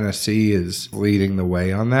Tennessee is leading the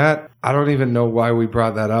way on that. I don't even know why we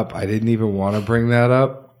brought that up. I didn't even want to bring that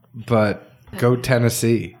up, but go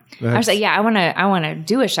Tennessee. I was like, yeah, I want to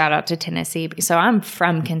do a shout out to Tennessee. So I'm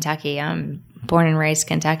from Kentucky. I'm born and raised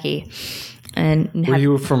Kentucky. And were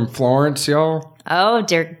you from Florence, y'all? Oh,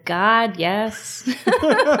 dear God, yes.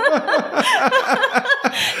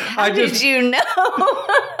 How did you know?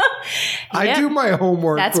 I do my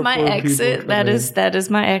homework. That's my exit. That is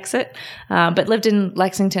my exit. But lived in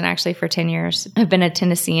Lexington actually for 10 years. I've been a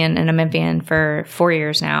Tennessean and a Memphian for 4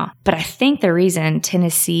 years now. But I think the reason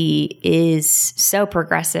Tennessee is so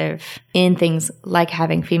progressive in things like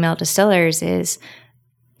having female distillers is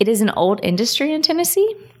it is an old industry in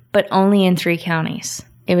Tennessee, but only in 3 counties.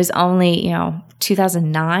 It was only,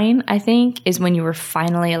 2009, I think, is when you were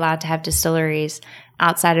finally allowed to have distilleries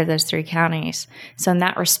outside of those 3 counties. So in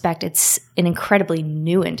that respect, it's an incredibly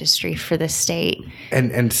new industry for the state.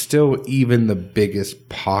 And still, even the biggest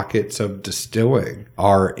pockets of distilling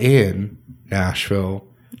are in Nashville,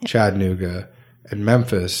 Chattanooga, and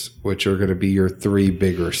Memphis, which are going to be your 3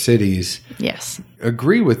 bigger cities. Yes.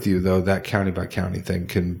 Agree with you, though, that county by county thing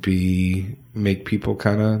can make people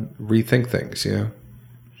kind of rethink things,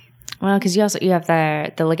 Well, because you have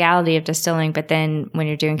the legality of distilling, but then when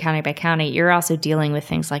you're doing county by county, you're also dealing with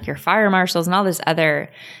things like your fire marshals and all this other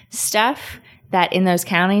stuff that in those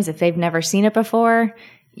counties, if they've never seen it before,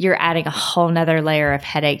 you're adding a whole nother layer of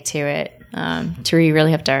headache to it to where you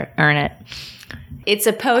really have to earn it. It's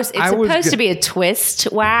supposed to be a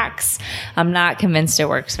twist wax. I'm not convinced it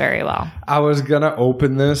works very well. I was going to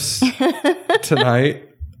open this tonight.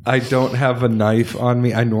 I don't have a knife on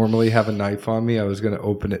me. I normally have a knife on me. I was going to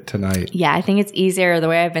open it tonight. Yeah, I think it's easier. The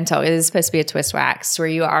way I've been told, it is supposed to be a twist wax where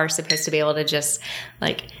you are supposed to be able to just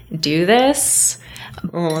do this.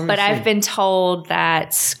 But I've been told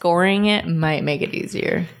that scoring it might make it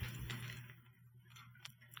easier.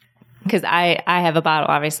 Because I have a bottle,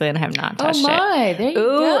 obviously, and I have not touched it. There you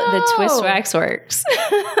Ooh, go. the Twist Wax works.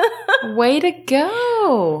 Way to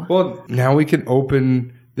go. Well, now we can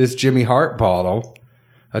open this Jimmy Hart bottle.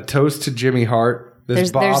 A toast to Jimmy Hart. There's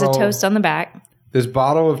a toast on the back. This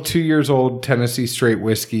bottle of 2 years old Tennessee straight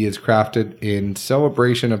whiskey is crafted in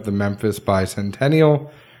celebration of the Memphis Bicentennial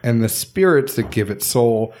and the spirits that give it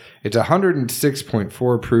soul. It's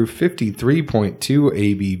 106.4 proof, 53.2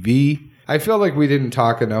 ABV. I feel like we didn't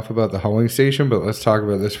talk enough about the Hulling Station, but let's talk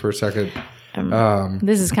about this for a second.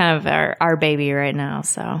 This is kind of our baby right now,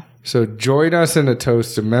 so. So join us in a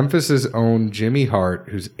toast to Memphis's own Jimmy Hart,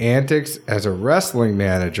 whose antics as a wrestling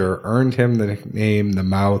manager earned him the nickname the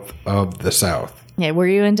Mouth of the South. Yeah, were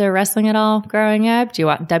you into wrestling at all growing up? Do you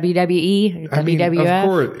watch WWE or WWF? Of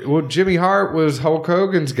course. Well, Jimmy Hart was Hulk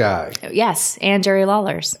Hogan's guy. Yes, and Jerry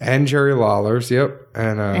Lawler's. And Jerry Lawler's, yep.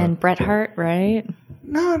 And Bret Hart, right?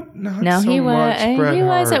 Not No, so he was. much Bret He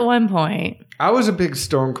was Hart. at one point. I was a big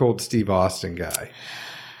Stone Cold Steve Austin guy.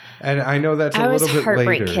 And I know that's I a was little bit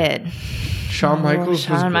Heartbreak later. Kid. Shawn Michaels was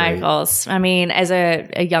Shawn great. Michaels. I mean, as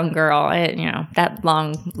a young girl, that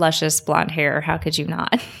long, luscious blonde hair. How could you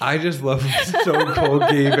not? I just love Stone Cold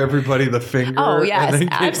gave everybody the finger. Oh, yes, and then gave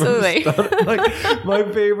them absolutely. stuff. Like, my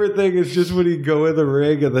favorite thing is just when he'd go in the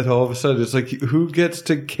ring and then all of a sudden it's like, who gets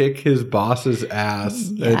to kick his boss's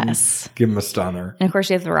ass Yes. and give him a stunner? And of course,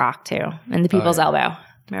 you have The Rock too, and the people's elbow.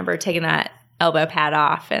 Remember taking that elbow pad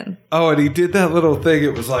off and. Oh, and he did that little thing.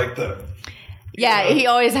 It was like Yeah, he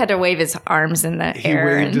always had to wave his arms in the he air.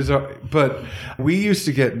 waved his arm. But we used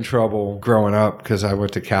to get in trouble growing up because I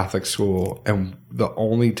went to Catholic school, and the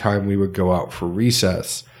only time we would go out for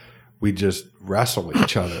recess, we'd just wrestle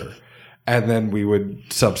each other. And then we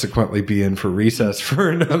would subsequently be in for recess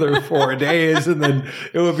for another 4 days, and then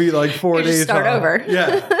it would be like 4 You just days start off. over.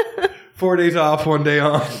 Yeah. 4 days off, 1 day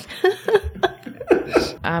on.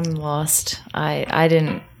 I'm lost. I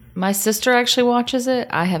didn't. My sister actually watches it.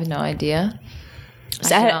 I have no idea.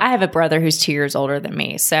 So I have a brother who's 2 years older than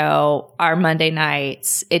me. So our Monday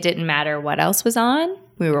nights, it didn't matter what else was on.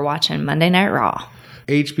 We were watching Monday Night Raw.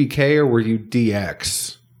 HBK, or were you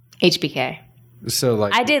DX? HBK. So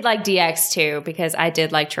like I did like DX too because I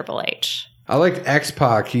did like Triple H. I liked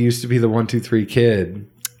X-Pac. He used to be the 1, 2, 3 kid.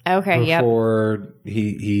 Okay, yep. Before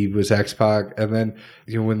he was X-Pac, and then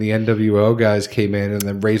when the NWO guys came in, and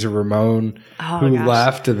then Razor Ramon, who gosh.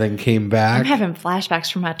 left and then came back. I'm having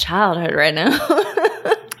flashbacks from my childhood right now.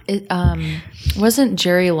 It wasn't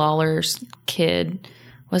Jerry Lawler's kid.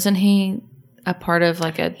 Wasn't he a part of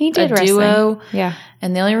like a duo? Yeah.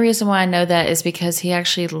 And the only reason why I know that is because he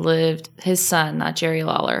actually lived, his son, not Jerry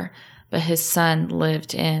Lawler, but his son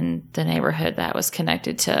lived in the neighborhood that was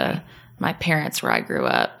connected to my parents where I grew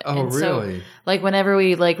up. Oh, And really? So, like whenever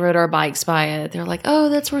we like rode our bikes by it, they're like, "Oh,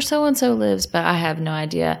 that's where so and so lives," but I have no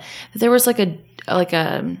idea. But there was like a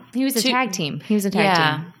He was a tag team. He was a tag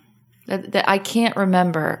team. That I can't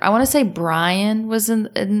remember. I want to say Brian was in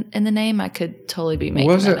the name. I could totally be making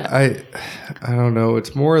Was it? that up. I don't know.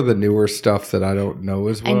 It's more of the newer stuff that I don't know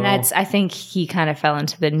as well. And I think he kind of fell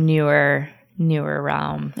into the newer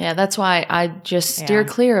realm. Yeah, that's why I just steer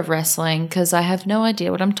clear of wrestling because I have no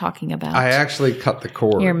idea what I'm talking about. I actually cut the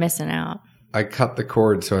cord. You're missing out. I cut the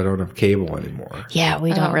cord so I don't have cable anymore. Yeah,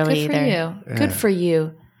 we don't really good either. For you. Good for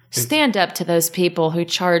you. Stand up to those people who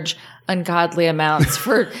charge ungodly amounts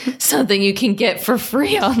for something you can get for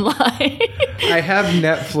free online. I have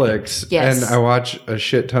Netflix, Yes. and I watch a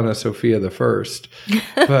shit ton of Sophia the First.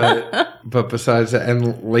 But besides that,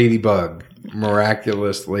 and Ladybug,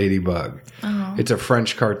 Miraculous Ladybug. Oh. It's a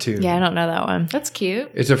French cartoon. Yeah, I don't know that one. That's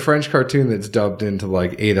cute. It's a French cartoon that's dubbed into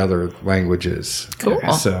like 8 other languages. Cool.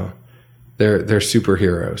 So they're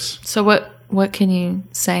superheroes. So what can you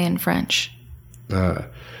say in French?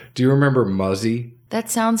 Do you remember Muzzy? That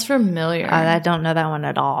sounds familiar. I don't know that one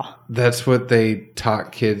at all. That's what they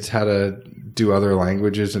taught kids how to do other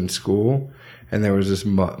languages in school. And there was this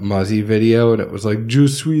Muzzy video, and it was like, Je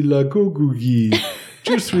suis la Gogougi,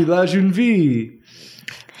 je suis la jeune fille.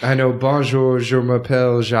 I know, bonjour, je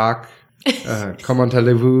m'appelle Jacques. Comment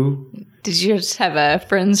allez-vous? Did you just have a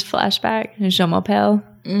Friends flashback? Je m'appelle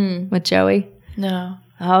with Joey? No.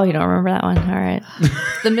 Oh, you don't remember that one? All right.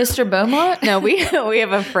 The Mr. Beaumont? No, we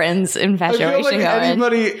have a Friends I feel infatuation like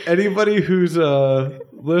going. anybody who's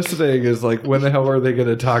listening is like, when the hell are they going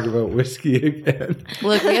to talk about whiskey again?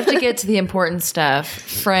 Look, we have to get to the important stuff.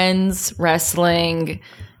 Friends, wrestling,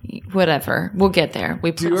 whatever. We'll get there.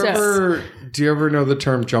 Do you ever know the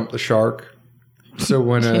term jump the shark? So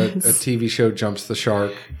when a TV show jumps the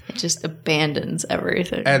shark, It just abandons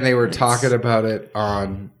everything. and they were talking about it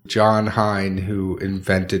on John Hine, who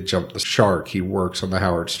invented Jump the Shark. He works on the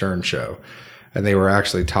Howard Stern show. and they were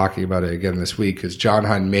actually talking about it again this week because John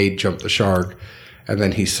Hine made Jump the Shark, and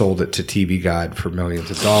then he sold it to TV Guide for millions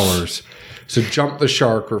of dollars. So Jump the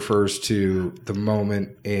Shark refers to the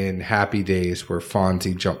moment in Happy Days where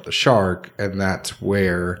Fonzie jumped the shark, and that's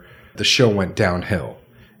where the show went downhill.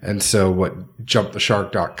 And so what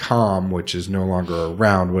jumptheshark.com, which is no longer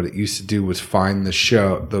around, what it used to do was find the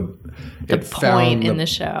show, The point in the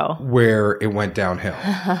show. where it went downhill.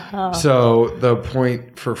 So the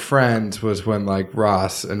point for Friends was when like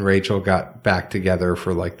Ross and Rachel got back together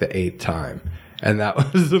for like the 8th time. And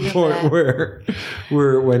that was the point where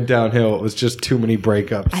it went downhill. It was just too many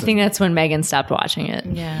breakups. I think that's when Megan stopped watching it.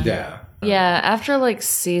 Yeah. Yeah. Yeah, after like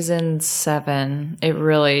season 7, it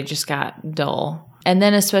really just got dull. And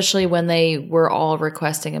then especially when they were all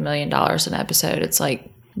requesting $1 million an episode, it's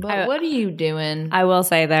like, but what are you doing? I will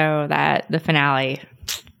say, though, that the finale,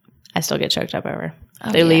 I still get choked up over.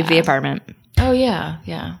 They leave the apartment. Oh, yeah,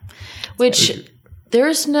 yeah. Which,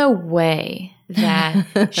 there's no way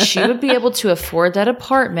that she would be able to afford that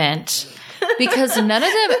apartment because none of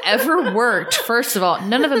them ever worked. First of all,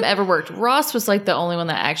 none of them ever worked. Ross was like the only one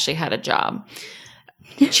that actually had a job.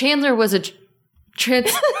 Chandler was a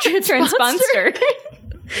transponder.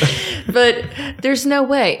 But there's no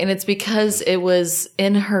way. And it's because it was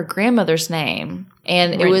in her grandmother's name.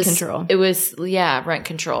 And Rent control. It was, rent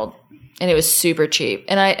controlled. And it was super cheap.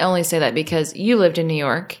 And I only say that because you lived in New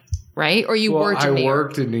York, right? Or you worked in New York? I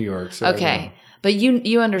worked in New York. So okay. But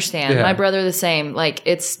you understand. Yeah. My brother the same. Like,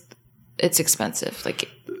 it's expensive. Like,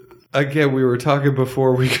 again, we were talking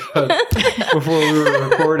before we were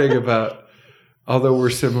recording about, although we're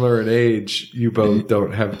similar in age, you both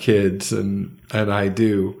don't have kids and I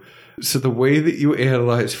do. So the way that you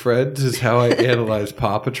analyze Friends is how I analyze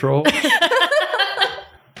Paw Patrol.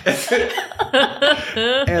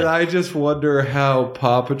 And I just wonder how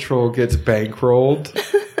Paw Patrol gets bankrolled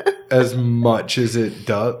as much as it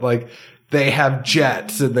does. Like, they have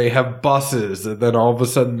jets and they have buses, and then all of a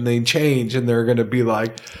sudden they change and they're going to be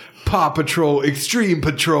like Paw Patrol, Extreme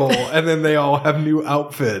Patrol, and then they all have new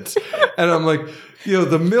outfits. And I'm like,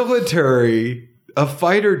 the military, a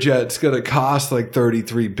fighter jet's going to cost like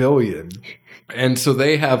 $33 billion. And so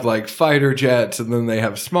they have like fighter jets and then they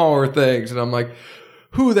have smaller things. And I'm like,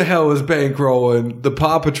 who the hell is bankrolling the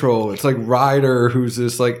Paw Patrol? It's like Ryder, who's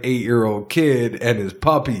this like 8-year-old kid, and his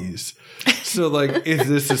puppies. So, like, is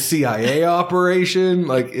this a CIA operation?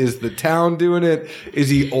 Like, is the town doing it? Is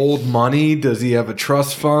he old money? Does he have a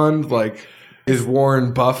trust fund? Like, is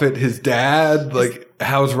Warren Buffett his dad? Like,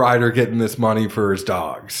 how's Ryder getting this money for his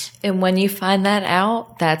dogs? and when you find that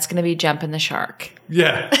out, that's going to be Jumping the Shark.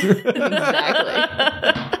 Yeah. Exactly.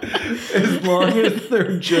 As long as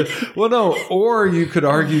they're just... Well, no. Or you could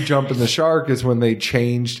argue Jumping the Shark is when they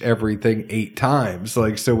changed everything 8 times.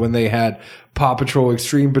 Like, so when they had Paw Patrol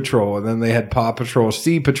Extreme Patrol, and then they had Paw Patrol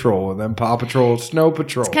Sea Patrol, and then Paw Patrol Snow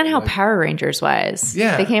Patrol. It's kind of how Power Rangers was.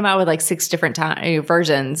 Yeah. They came out with like 6 different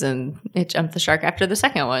versions, and it jumped the shark after the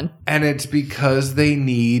second one. And it's because they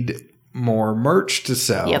need more merch to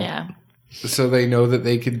sell. Yep. Yeah. So they know that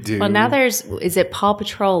they can do... Well, now is it Paw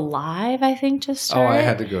Patrol Live, I think, just started? Oh, I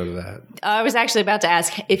had to go to that. I was actually about to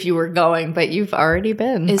ask if you were going, but you've already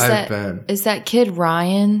been. Is I've been. that kid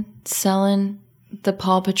Ryan selling the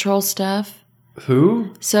Paw Patrol stuff?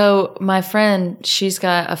 Who? So my friend, she's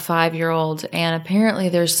got a 5-year-old, and apparently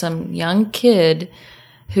there's some young kid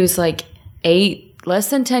who's like 8, less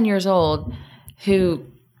than 10 years old, who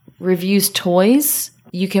reviews toys.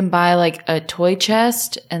 You can buy like a toy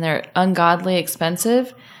chest, and they're ungodly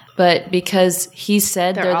expensive, but because he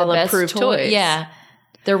said they're all the best approved toys. yeah,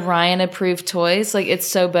 they're Ryan approved toys. Like, it's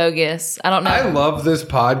so bogus. I don't know. I love this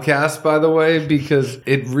podcast, by the way, because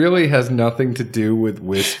it really has nothing to do with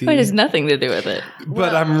whiskey. It has nothing to do with it.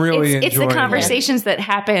 But I'm really enjoying It's the conversations that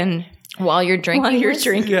happen while you're drinking. while you're whiskey.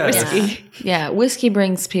 drinking Yes. whiskey. Yeah, whiskey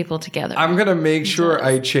brings people together. I'm going to make sure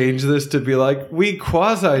I change this to be like, we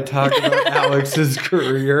quasi talk about Alex's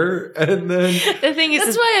career. And then The thing is,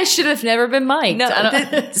 That's why I should have never been mic'd. no, I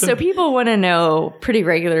don't- so people want to know pretty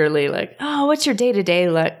regularly, like, oh, what's your day-to-day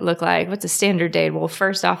look like? What's a standard day? Well,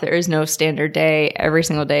 first off, there is no standard day. Every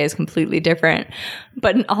single day is completely different.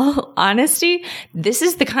 But in all honesty, this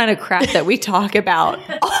is the kind of crap that we talk about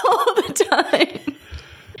all the time.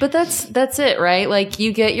 But that's it, right? Like,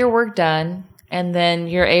 you get your work done, and then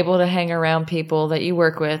you're able to hang around people that you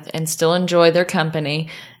work with and still enjoy their company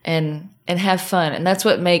and have fun. And that's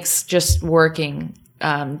what makes just working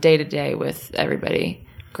day to day with everybody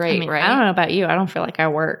great, right? I don't know about you. I don't feel like I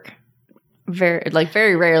work.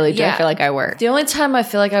 Very rarely do I Yeah. feel like I work. The only time I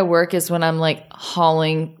feel like I work is when I'm like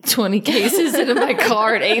hauling 20 cases into my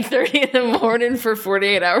car at 8:30 in the morning for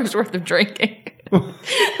 48 hours worth of drinking.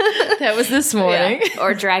 That was this morning. Yeah.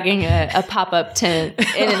 Or dragging a pop-up tent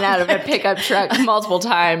in and out of a pickup truck multiple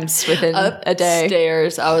times within a day.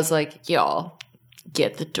 Upstairs, I was like, y'all,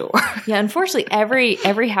 get the door. Yeah, unfortunately,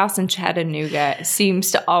 every house in Chattanooga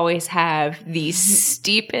seems to always have the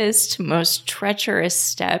steepest, most treacherous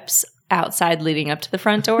steps outside leading up to the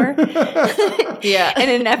front door. Yeah.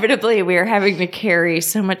 And inevitably, we are having to carry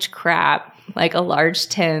so much crap, like a large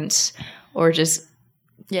tent or just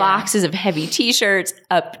boxes of heavy T-shirts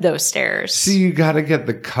up those stairs. See, you got to get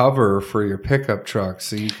the cover for your pickup truck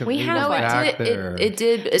so you can leave it back there. It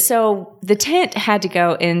did. So the tent had to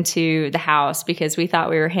go into the house because we thought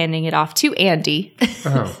we were handing it off to Andy.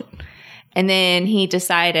 Oh. And then he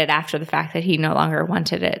decided after the fact that he no longer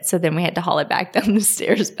wanted it. So then we had to haul it back down the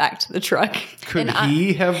stairs back to the truck. Could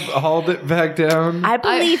he have hauled it back down? I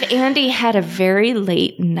believe Andy had a very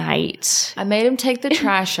late night. I made him take the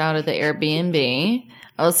trash out of the Airbnb.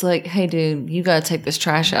 I was like, hey, dude, you got to take this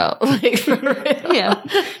trash out. Like, for real. Yeah.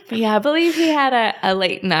 But yeah, I believe he had a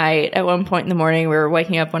late night. At one point in the morning, we were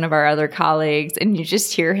waking up one of our other colleagues, and you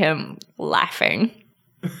just hear him laughing.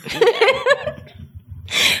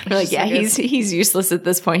 We're like, yeah, he's useless at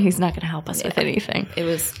this point. He's not going to help us with anything.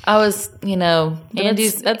 I was,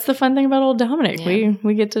 Andy's. That's the fun thing about old Dominic. Yeah.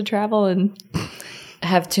 We get to travel and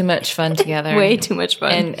have too much fun together. way too much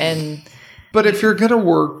fun. And But if you're going to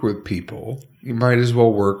work with people, you might as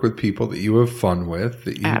well work with people that you have fun with,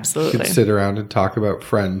 that you Absolutely. can sit around and talk about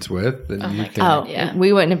friends with. And you can,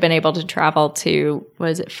 we wouldn't have been able to travel to,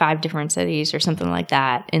 5 different cities or something like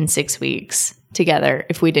that in 6 weeks together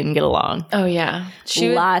if we didn't get along. oh, yeah.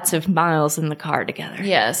 Lots of miles in the car together.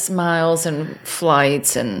 Yes, miles and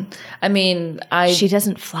flights. And I mean, She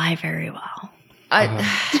doesn't fly very well.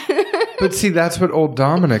 But see, that's what old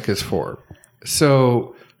Dominic is for.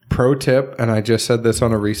 So, pro tip, and I just said this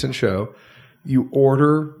on a recent show, you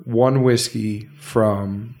order one whiskey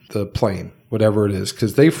from the plane, whatever it is,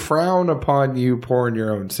 because they frown upon you pouring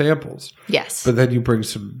your own samples. Yes. But then you bring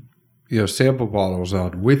some, sample bottles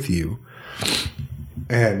on with you,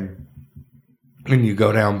 and you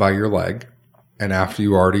go down by your leg, and after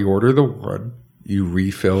you already order the one, you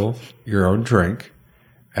refill your own drink.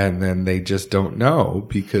 And then they just don't know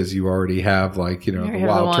because you already have the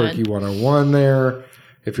Wild Turkey 101 there.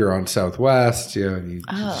 If you're on Southwest,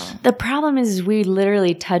 The problem is we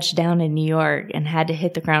literally touched down in New York and had to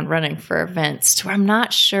hit the ground running for events to where I'm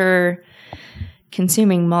not sure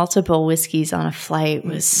consuming multiple whiskeys on a flight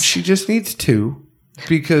was... She just needs 2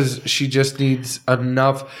 because she just needs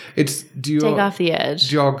enough. Take off the edge.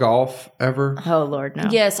 Do y'all golf ever? Oh, Lord, no.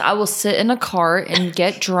 yes, I will sit in a cart and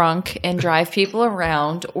get drunk and drive people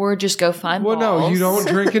around or just go find balls. No, you don't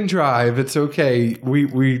drink and drive. It's okay.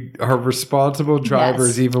 We are responsible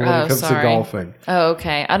drivers even when it comes to golfing. Oh,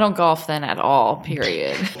 okay. I don't golf then at all,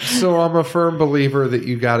 period. So I'm a firm believer that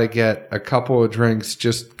you got to get a couple of drinks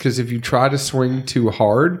just because if you try to swing too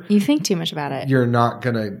hard, You think too much about it. you're not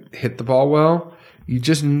going to hit the ball well. You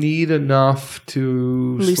just need enough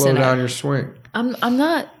to Loosen slow down up. your swing. I'm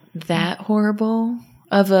not that horrible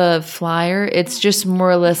of a flyer. It's just more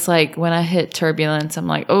or less like when I hit turbulence, I'm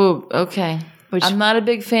like, oh, okay. I'm not a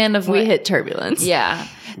big fan of We hit turbulence. Yeah.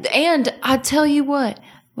 And I tell you what,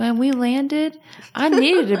 when we landed, I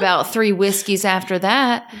needed about 3 whiskeys after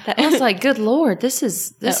that. I was like, good Lord, this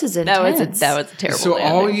is intense. That was a terrible So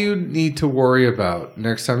landing. all you need to worry about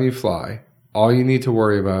next time you fly, all you need to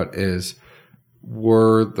worry about is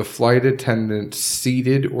were the flight attendants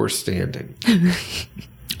seated or standing?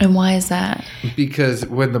 And why is that? Because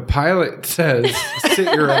when the pilot says,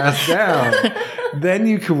 sit your ass down, then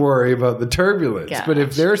you can worry about the turbulence. Gosh. But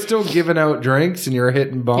if they're still giving out drinks and you're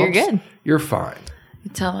hitting bumps, You're good. You're fine.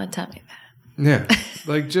 Tell me that.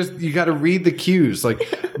 Yeah. Just, you got to read the cues.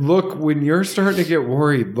 Look, when you're starting to get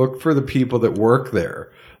worried, look for the people that work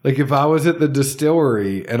there. If I was at the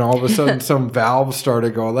distillery and all of a sudden some valve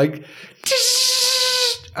started going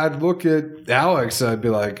I'd look at Alex and I'd be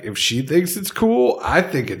like, if she thinks it's cool, I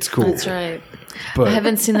think it's cool. That's right. But I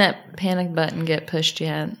haven't seen that panic button get pushed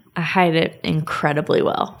yet. I hide it incredibly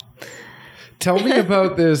well. tell me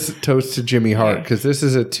about this toast to Jimmy Hart, because this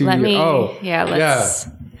is a 2-year. Let's.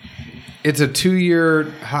 It's a 2-year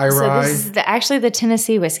high So rye. this is actually the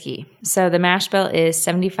Tennessee whiskey. So the mash bill is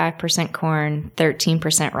 75% corn,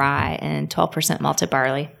 13% rye, and 12% malted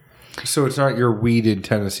barley. So it's not your weeded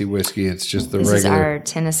Tennessee whiskey. It's just the This regular.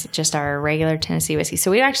 is our regular Tennessee whiskey.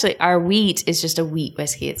 So our wheat is just a wheat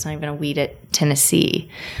whiskey. It's not even a wheated Tennessee.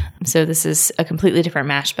 So this is a completely different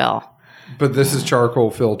mash bill. But this is charcoal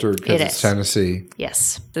filtered because It it's is. Tennessee.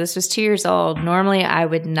 Yes. So this was 2 years old. Normally, I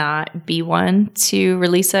would not be one to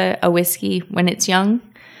release a whiskey when it's young.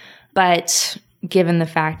 But given the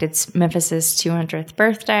fact it's Memphis's 200th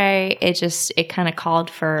birthday, it kind of called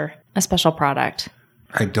for a special product.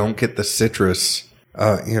 I don't get the citrus.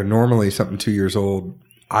 Normally something 2 years old,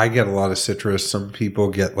 I get a lot of citrus. Some people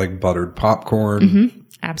get like buttered popcorn. Mm-hmm.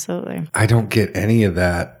 Absolutely. I don't get any of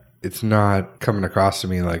that. It's not coming across to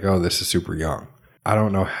me like, oh, this is super young. I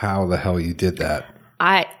don't know how the hell you did that.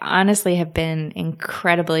 I honestly have been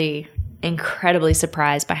incredibly, incredibly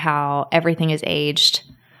surprised by how everything is aged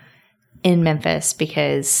in Memphis,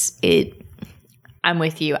 because I'm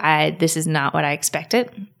with you. This is not what I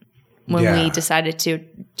expected when we decided to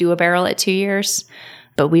do a barrel at 2 years.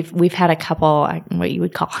 But we've had a couple, what you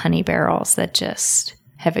would call honey barrels, that just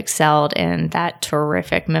have excelled in that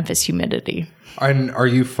terrific Memphis humidity. And are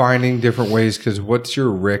you finding different ways? Because what's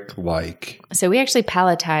your rick like? So we actually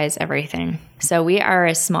palletize everything. So we are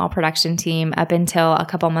a small production team. Up until a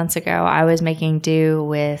couple months ago, I was making do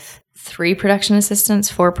with 4 production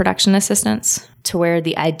assistants, to where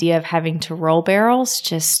the idea of having to roll barrels,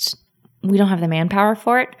 we don't have the manpower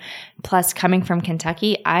for it. Plus, coming from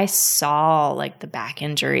Kentucky, I saw like the back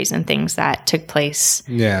injuries and things that took place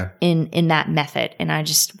in that method. And I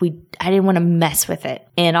didn't want to mess with it.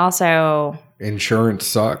 And also, insurance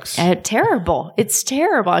sucks. Terrible. It's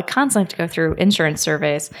terrible. I constantly have to go through insurance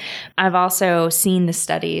surveys. I've also seen the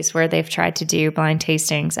studies where they've tried to do blind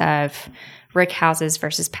tastings of rick houses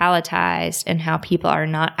versus palletized, and how people are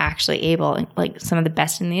not actually able, like some of the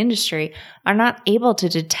best in the industry, are not able to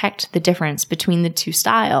detect the difference between the two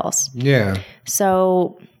styles. Yeah.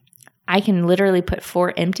 So I can literally put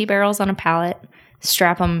 4 empty barrels on a pallet,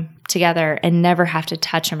 strap them together, and never have to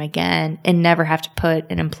touch them again, and never have to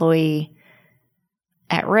put an employee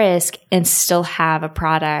at risk, and still have a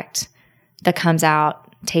product that comes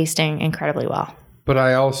out tasting incredibly well. But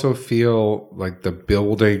I also feel like the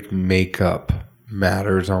building makeup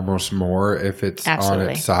matters almost more if it's on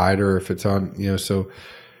its side or if it's on, so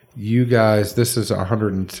you guys, this is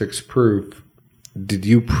 106 proof. Did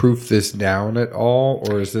you proof this down at all,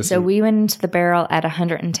 or is this? So we went into the barrel at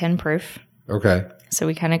 110 proof. Okay. So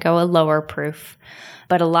we kind of go a lower proof.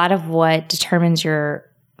 But a lot of what determines your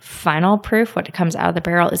final proof, what comes out of the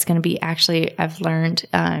barrel, is going to be actually, I've learned,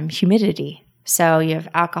 humidity. So you have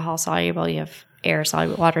alcohol soluble, you have air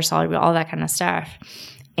soluble, water soluble, all that kind of stuff.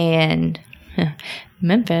 And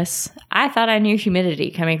Memphis, I thought I knew humidity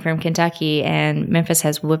coming from Kentucky, and Memphis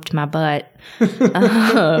has whooped my butt.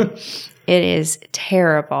 It is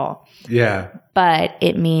terrible. Yeah. But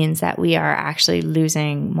it means that we are actually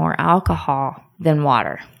losing more alcohol than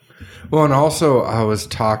water. Well, and also I was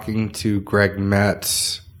talking to Greg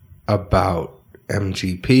Metz about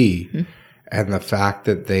MGP and the fact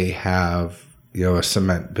that they have a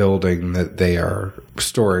cement building that they are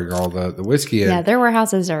storing all the whiskey in. Yeah, their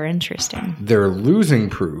warehouses are interesting. They're losing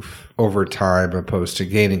proof over time opposed to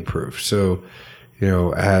gaining proof. So,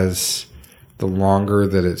 as the longer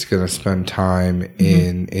that it's going to spend time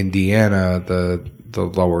in Indiana, the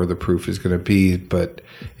lower the proof is going to be. But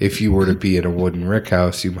if you were to be in a wooden rick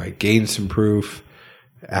house, you might gain some proof,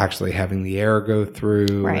 actually having the air go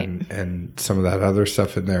through and some of that other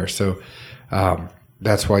stuff in there. So,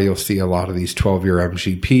 that's why you'll see a lot of these 12-year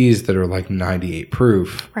MGPs that are like 98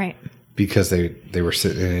 proof. Right. Because they were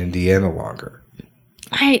sitting in Indiana longer.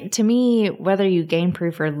 To me, whether you gain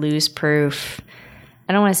proof or lose proof,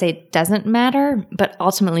 I don't want to say it doesn't matter, but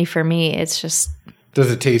ultimately for me, it's just... Does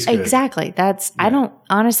it taste good? Exactly. I don't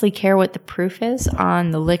honestly care what the proof is on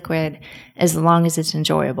the liquid as long as it's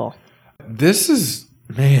enjoyable. This is...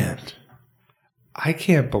 Man, I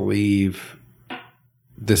can't believe...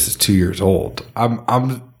 This is 2 years old.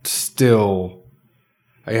 I'm still...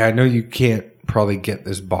 I know you can't probably get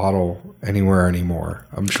this bottle anywhere anymore.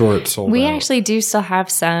 I'm sure it's sold out. We actually do still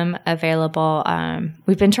have some available.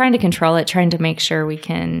 We've been trying to control it, trying to make sure we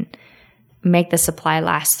can make the supply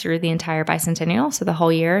last through the entire bicentennial, so the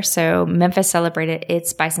whole year. So Memphis celebrated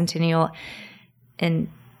its bicentennial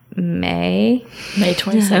in May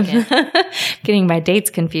 22nd. Getting my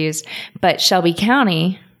dates confused. But Shelby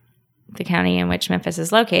County, the county in which Memphis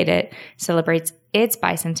is located, celebrates its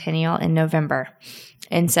bicentennial in November.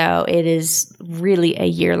 And so it is really a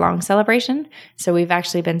year-long celebration. So we've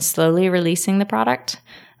actually been slowly releasing the product.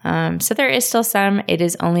 So there is still some. It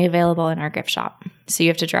is only available in our gift shop. So you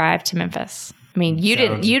have to drive to Memphis. I mean, you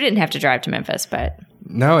didn't have to drive to Memphis, but...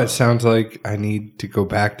 No, it sounds like I need to go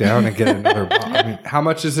back down and get another bottle. I mean, how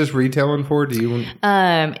much is this retailing for?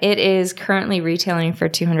 It is currently retailing for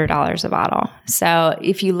 $200 a bottle. So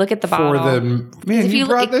if you look at the bottle, you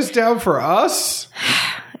brought this down for us.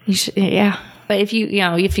 You should, yeah. But if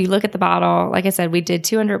you look at the bottle, like I said, we did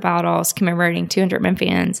 200 bottles commemorating 200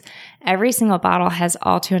 Memphians. Every single bottle has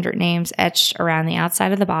all 200 names etched around the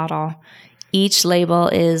outside of the bottle. Each label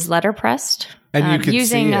is letterpressed. And you can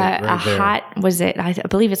using see it a right there. I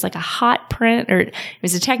believe it's like a hot print, or it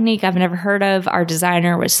was a technique I've never heard of. Our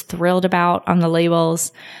designer was thrilled about on the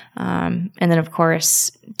labels. And then, of course,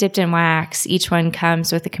 dipped in wax. Each one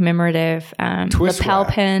comes with a commemorative Twist lapel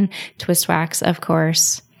wax. pin, twist wax, of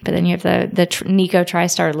course. But then you have the Nico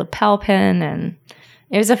TriStar lapel pin, and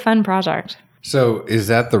it was a fun project. So is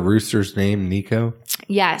that the rooster's name, Nico?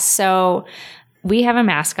 Yes. So we have a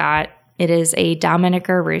mascot. It is a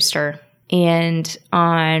Dominicker rooster. And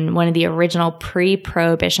on one of the original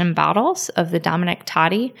pre-Prohibition bottles of the Dominic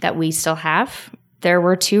Toddy that we still have, there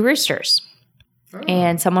were 2 roosters.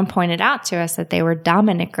 And someone pointed out to us that they were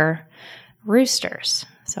Dominicker roosters.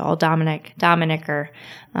 So Old Dominicker.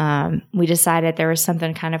 We decided there was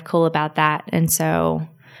something kind of cool about that. And so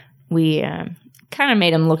we kind of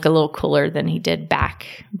made him look a little cooler than he did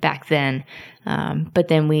back then. But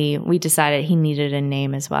then we decided he needed a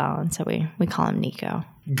name as well. And so we call him Nico.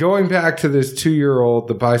 Going back to this 2-year-old,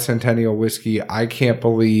 the Bicentennial whiskey, I can't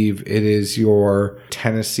believe it is your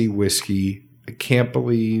Tennessee whiskey. I can't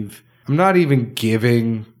believe I'm not even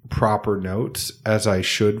giving proper notes as I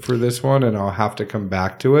should for this one, and I'll have to come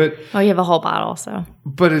back to it. Oh, you have a whole bottle, so.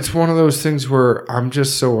 But it's one of those things where I'm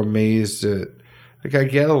just so amazed at, like, I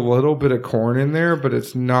get a little bit of corn in there, but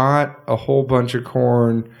it's not a whole bunch of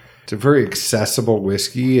corn. It's a very accessible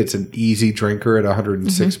whiskey. It's an easy drinker at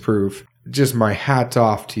 106 proof. Just my hat's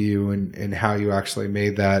off to you and how you actually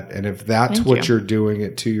made that. And if that's Thank what you. you're doing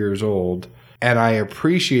at 2 years old, and I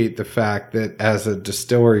appreciate the fact that as a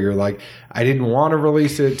distiller, you're like, I didn't want to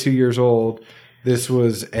release it at 2 years old. This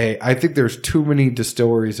was I think there's too many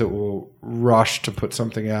distilleries that will rush to put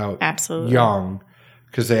something out Absolutely. young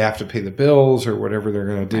because they have to pay the bills or whatever they're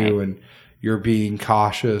going to do. Right. And you're being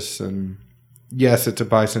cautious. And yes, it's a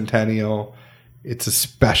bicentennial. It's a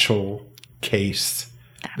special case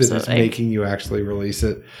that is Absolutely. making you actually release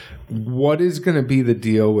it. What is going to be the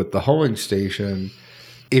deal with the hulling station?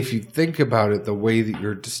 If you think about it, the way that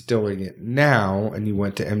you're distilling it now, and you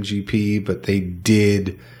went to MGP, but they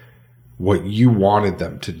did what you wanted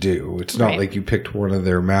them to do. It's not Right. like you picked one of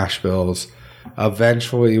their mash bills.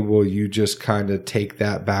 Eventually, will you just kind of take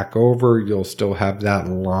that back over? You'll still have that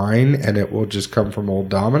line, and it will just come from Old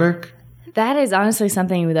Dominic? That is honestly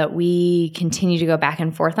something that we continue to go back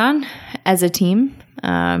and forth on as a team,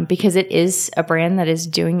 because it is a brand that is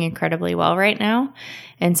doing incredibly well right now.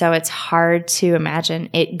 And so it's hard to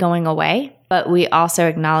imagine it going away. But we also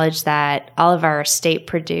acknowledge that all of our state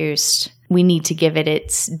produced, we need to give it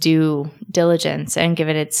its due diligence and give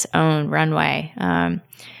it its own runway.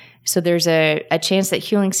 So there's a chance that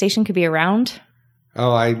Huling Station could be around.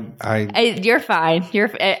 Oh, You're fine.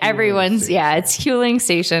 Everyone's, Station. yeah, it's Huling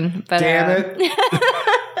Station. But, damn it.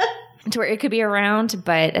 to where it could be around,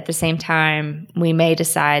 but at the same time, we may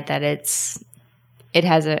decide that it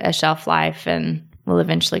has a shelf life and will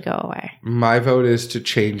eventually go away. My vote is to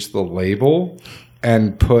change the label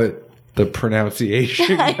and put the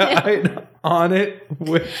pronunciation guide on it.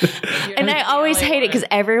 And I always hate it because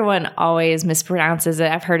everyone always mispronounces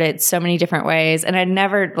it. I've heard it so many different ways, and I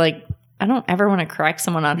don't ever want to correct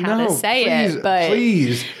someone on how to say please, it. But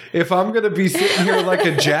please, if I'm going to be sitting here like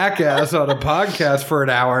a jackass on a podcast for an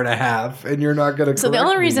hour and a half, and you're not going to, so the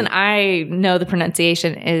only reason I know the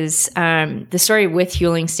pronunciation is the story with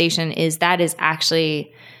Huling Station is that is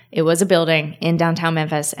actually, it was a building in downtown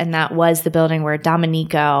Memphis, and that was the building where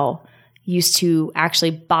Dominico used to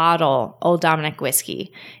actually bottle Old Dominic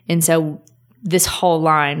whiskey. And so this whole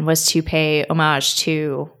line was to pay homage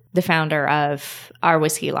to the founder of our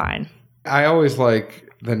whiskey line. I always like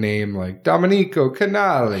the name, like Domenico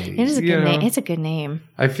Canali. It is a good name. It's a good name.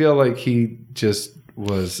 I feel like he just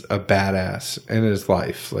was a badass in his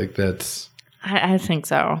life. Like that's. I think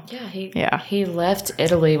so. Yeah, he left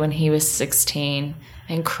Italy when he was 16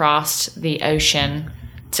 and crossed the ocean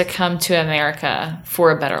to come to America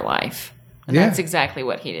for a better life. And Yeah. that's exactly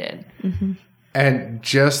what he did. Mm-hmm. And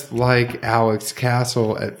just like Alex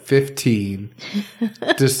Castle at 15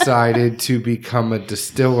 decided to become a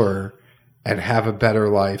distiller and have a better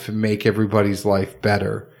life and make everybody's life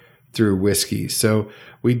better through whiskey. So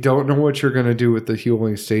we don't know what you're going to do with the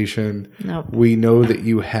Huling Station. Nope. We know that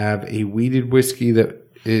you have a wheated whiskey that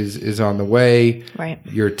is on the way. Right.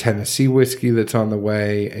 Your Tennessee whiskey that's on the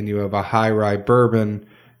way. And you have a high rye bourbon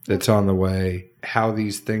that's on the way. How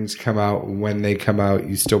these things come out, when they come out,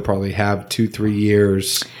 you still probably have 2-3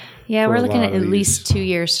 years. Yeah, for we're a looking lot at of these. least 2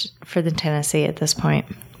 years for the Tennessee at this point.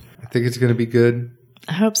 I think it's going to be good.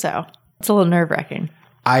 I hope so. It's a little nerve-wracking.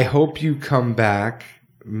 I hope you come back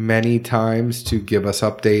many times to give us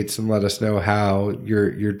updates and let us know how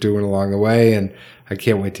you're doing along the way. And I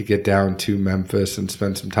can't wait to get down to Memphis and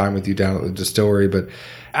spend some time with you down at the distillery. But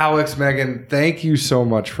Alex, Megan, thank you so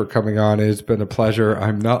much for coming on. It's been a pleasure.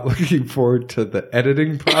 I'm not looking forward to the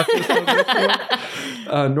editing process of this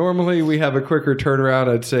one. Normally, we have a quicker turnaround.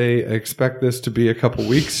 I'd say expect this to be a couple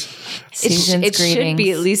weeks. It should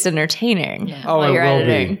be at least entertaining. Oh, while it you're will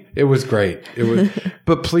editing. be. It was great. It was,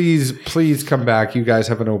 but please come back. You guys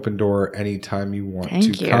have an open door anytime you want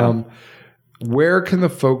Thank to you. come. Where can the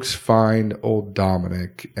folks find Old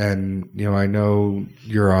Dominick? And I know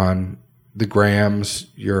you're on the Grams,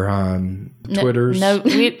 you're on Twitters. No,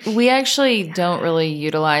 we actually don't really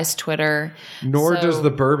utilize Twitter. Nor So- does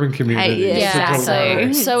the bourbon community. Yeah, So don't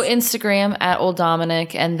worry. So Instagram at Old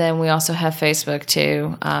Dominick, and then we also have Facebook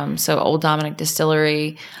too. So Old Dominick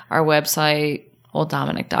Distillery, our website,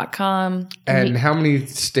 olddominick.com. And how many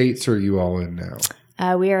states are you all in now?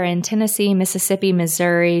 We are in Tennessee, Mississippi,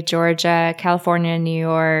 Missouri, Georgia, California, New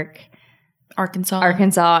York,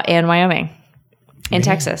 Arkansas, and Wyoming, and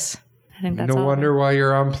Texas. I think that's No all. wonder why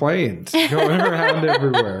you're on planes, going around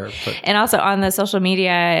everywhere. But And also on the social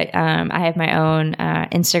media, I have my own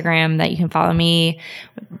Instagram that you can follow me.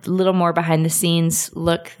 A little more behind the scenes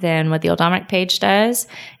look than what the Old Dominick page does,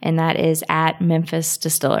 and that is at Memphis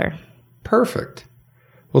Distiller. perfect.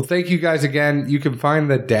 Well, thank you guys again. You can find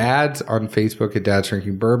the dads on Facebook at Dads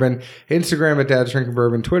Drinking Bourbon, Instagram at Dads Drinking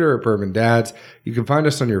Bourbon, Twitter at Bourbon Dads. You can find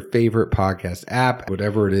us on your favorite podcast app.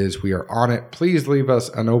 Whatever it is, we are on it. Please leave us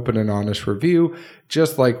an open and honest review,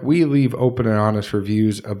 just like we leave open and honest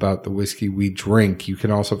reviews about the whiskey we drink. You can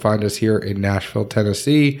also find us here in Nashville,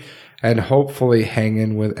 Tennessee, and hopefully hang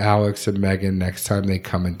in with Alex and Megan next time they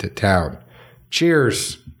come into town.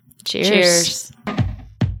 Cheers. Cheers. Cheers.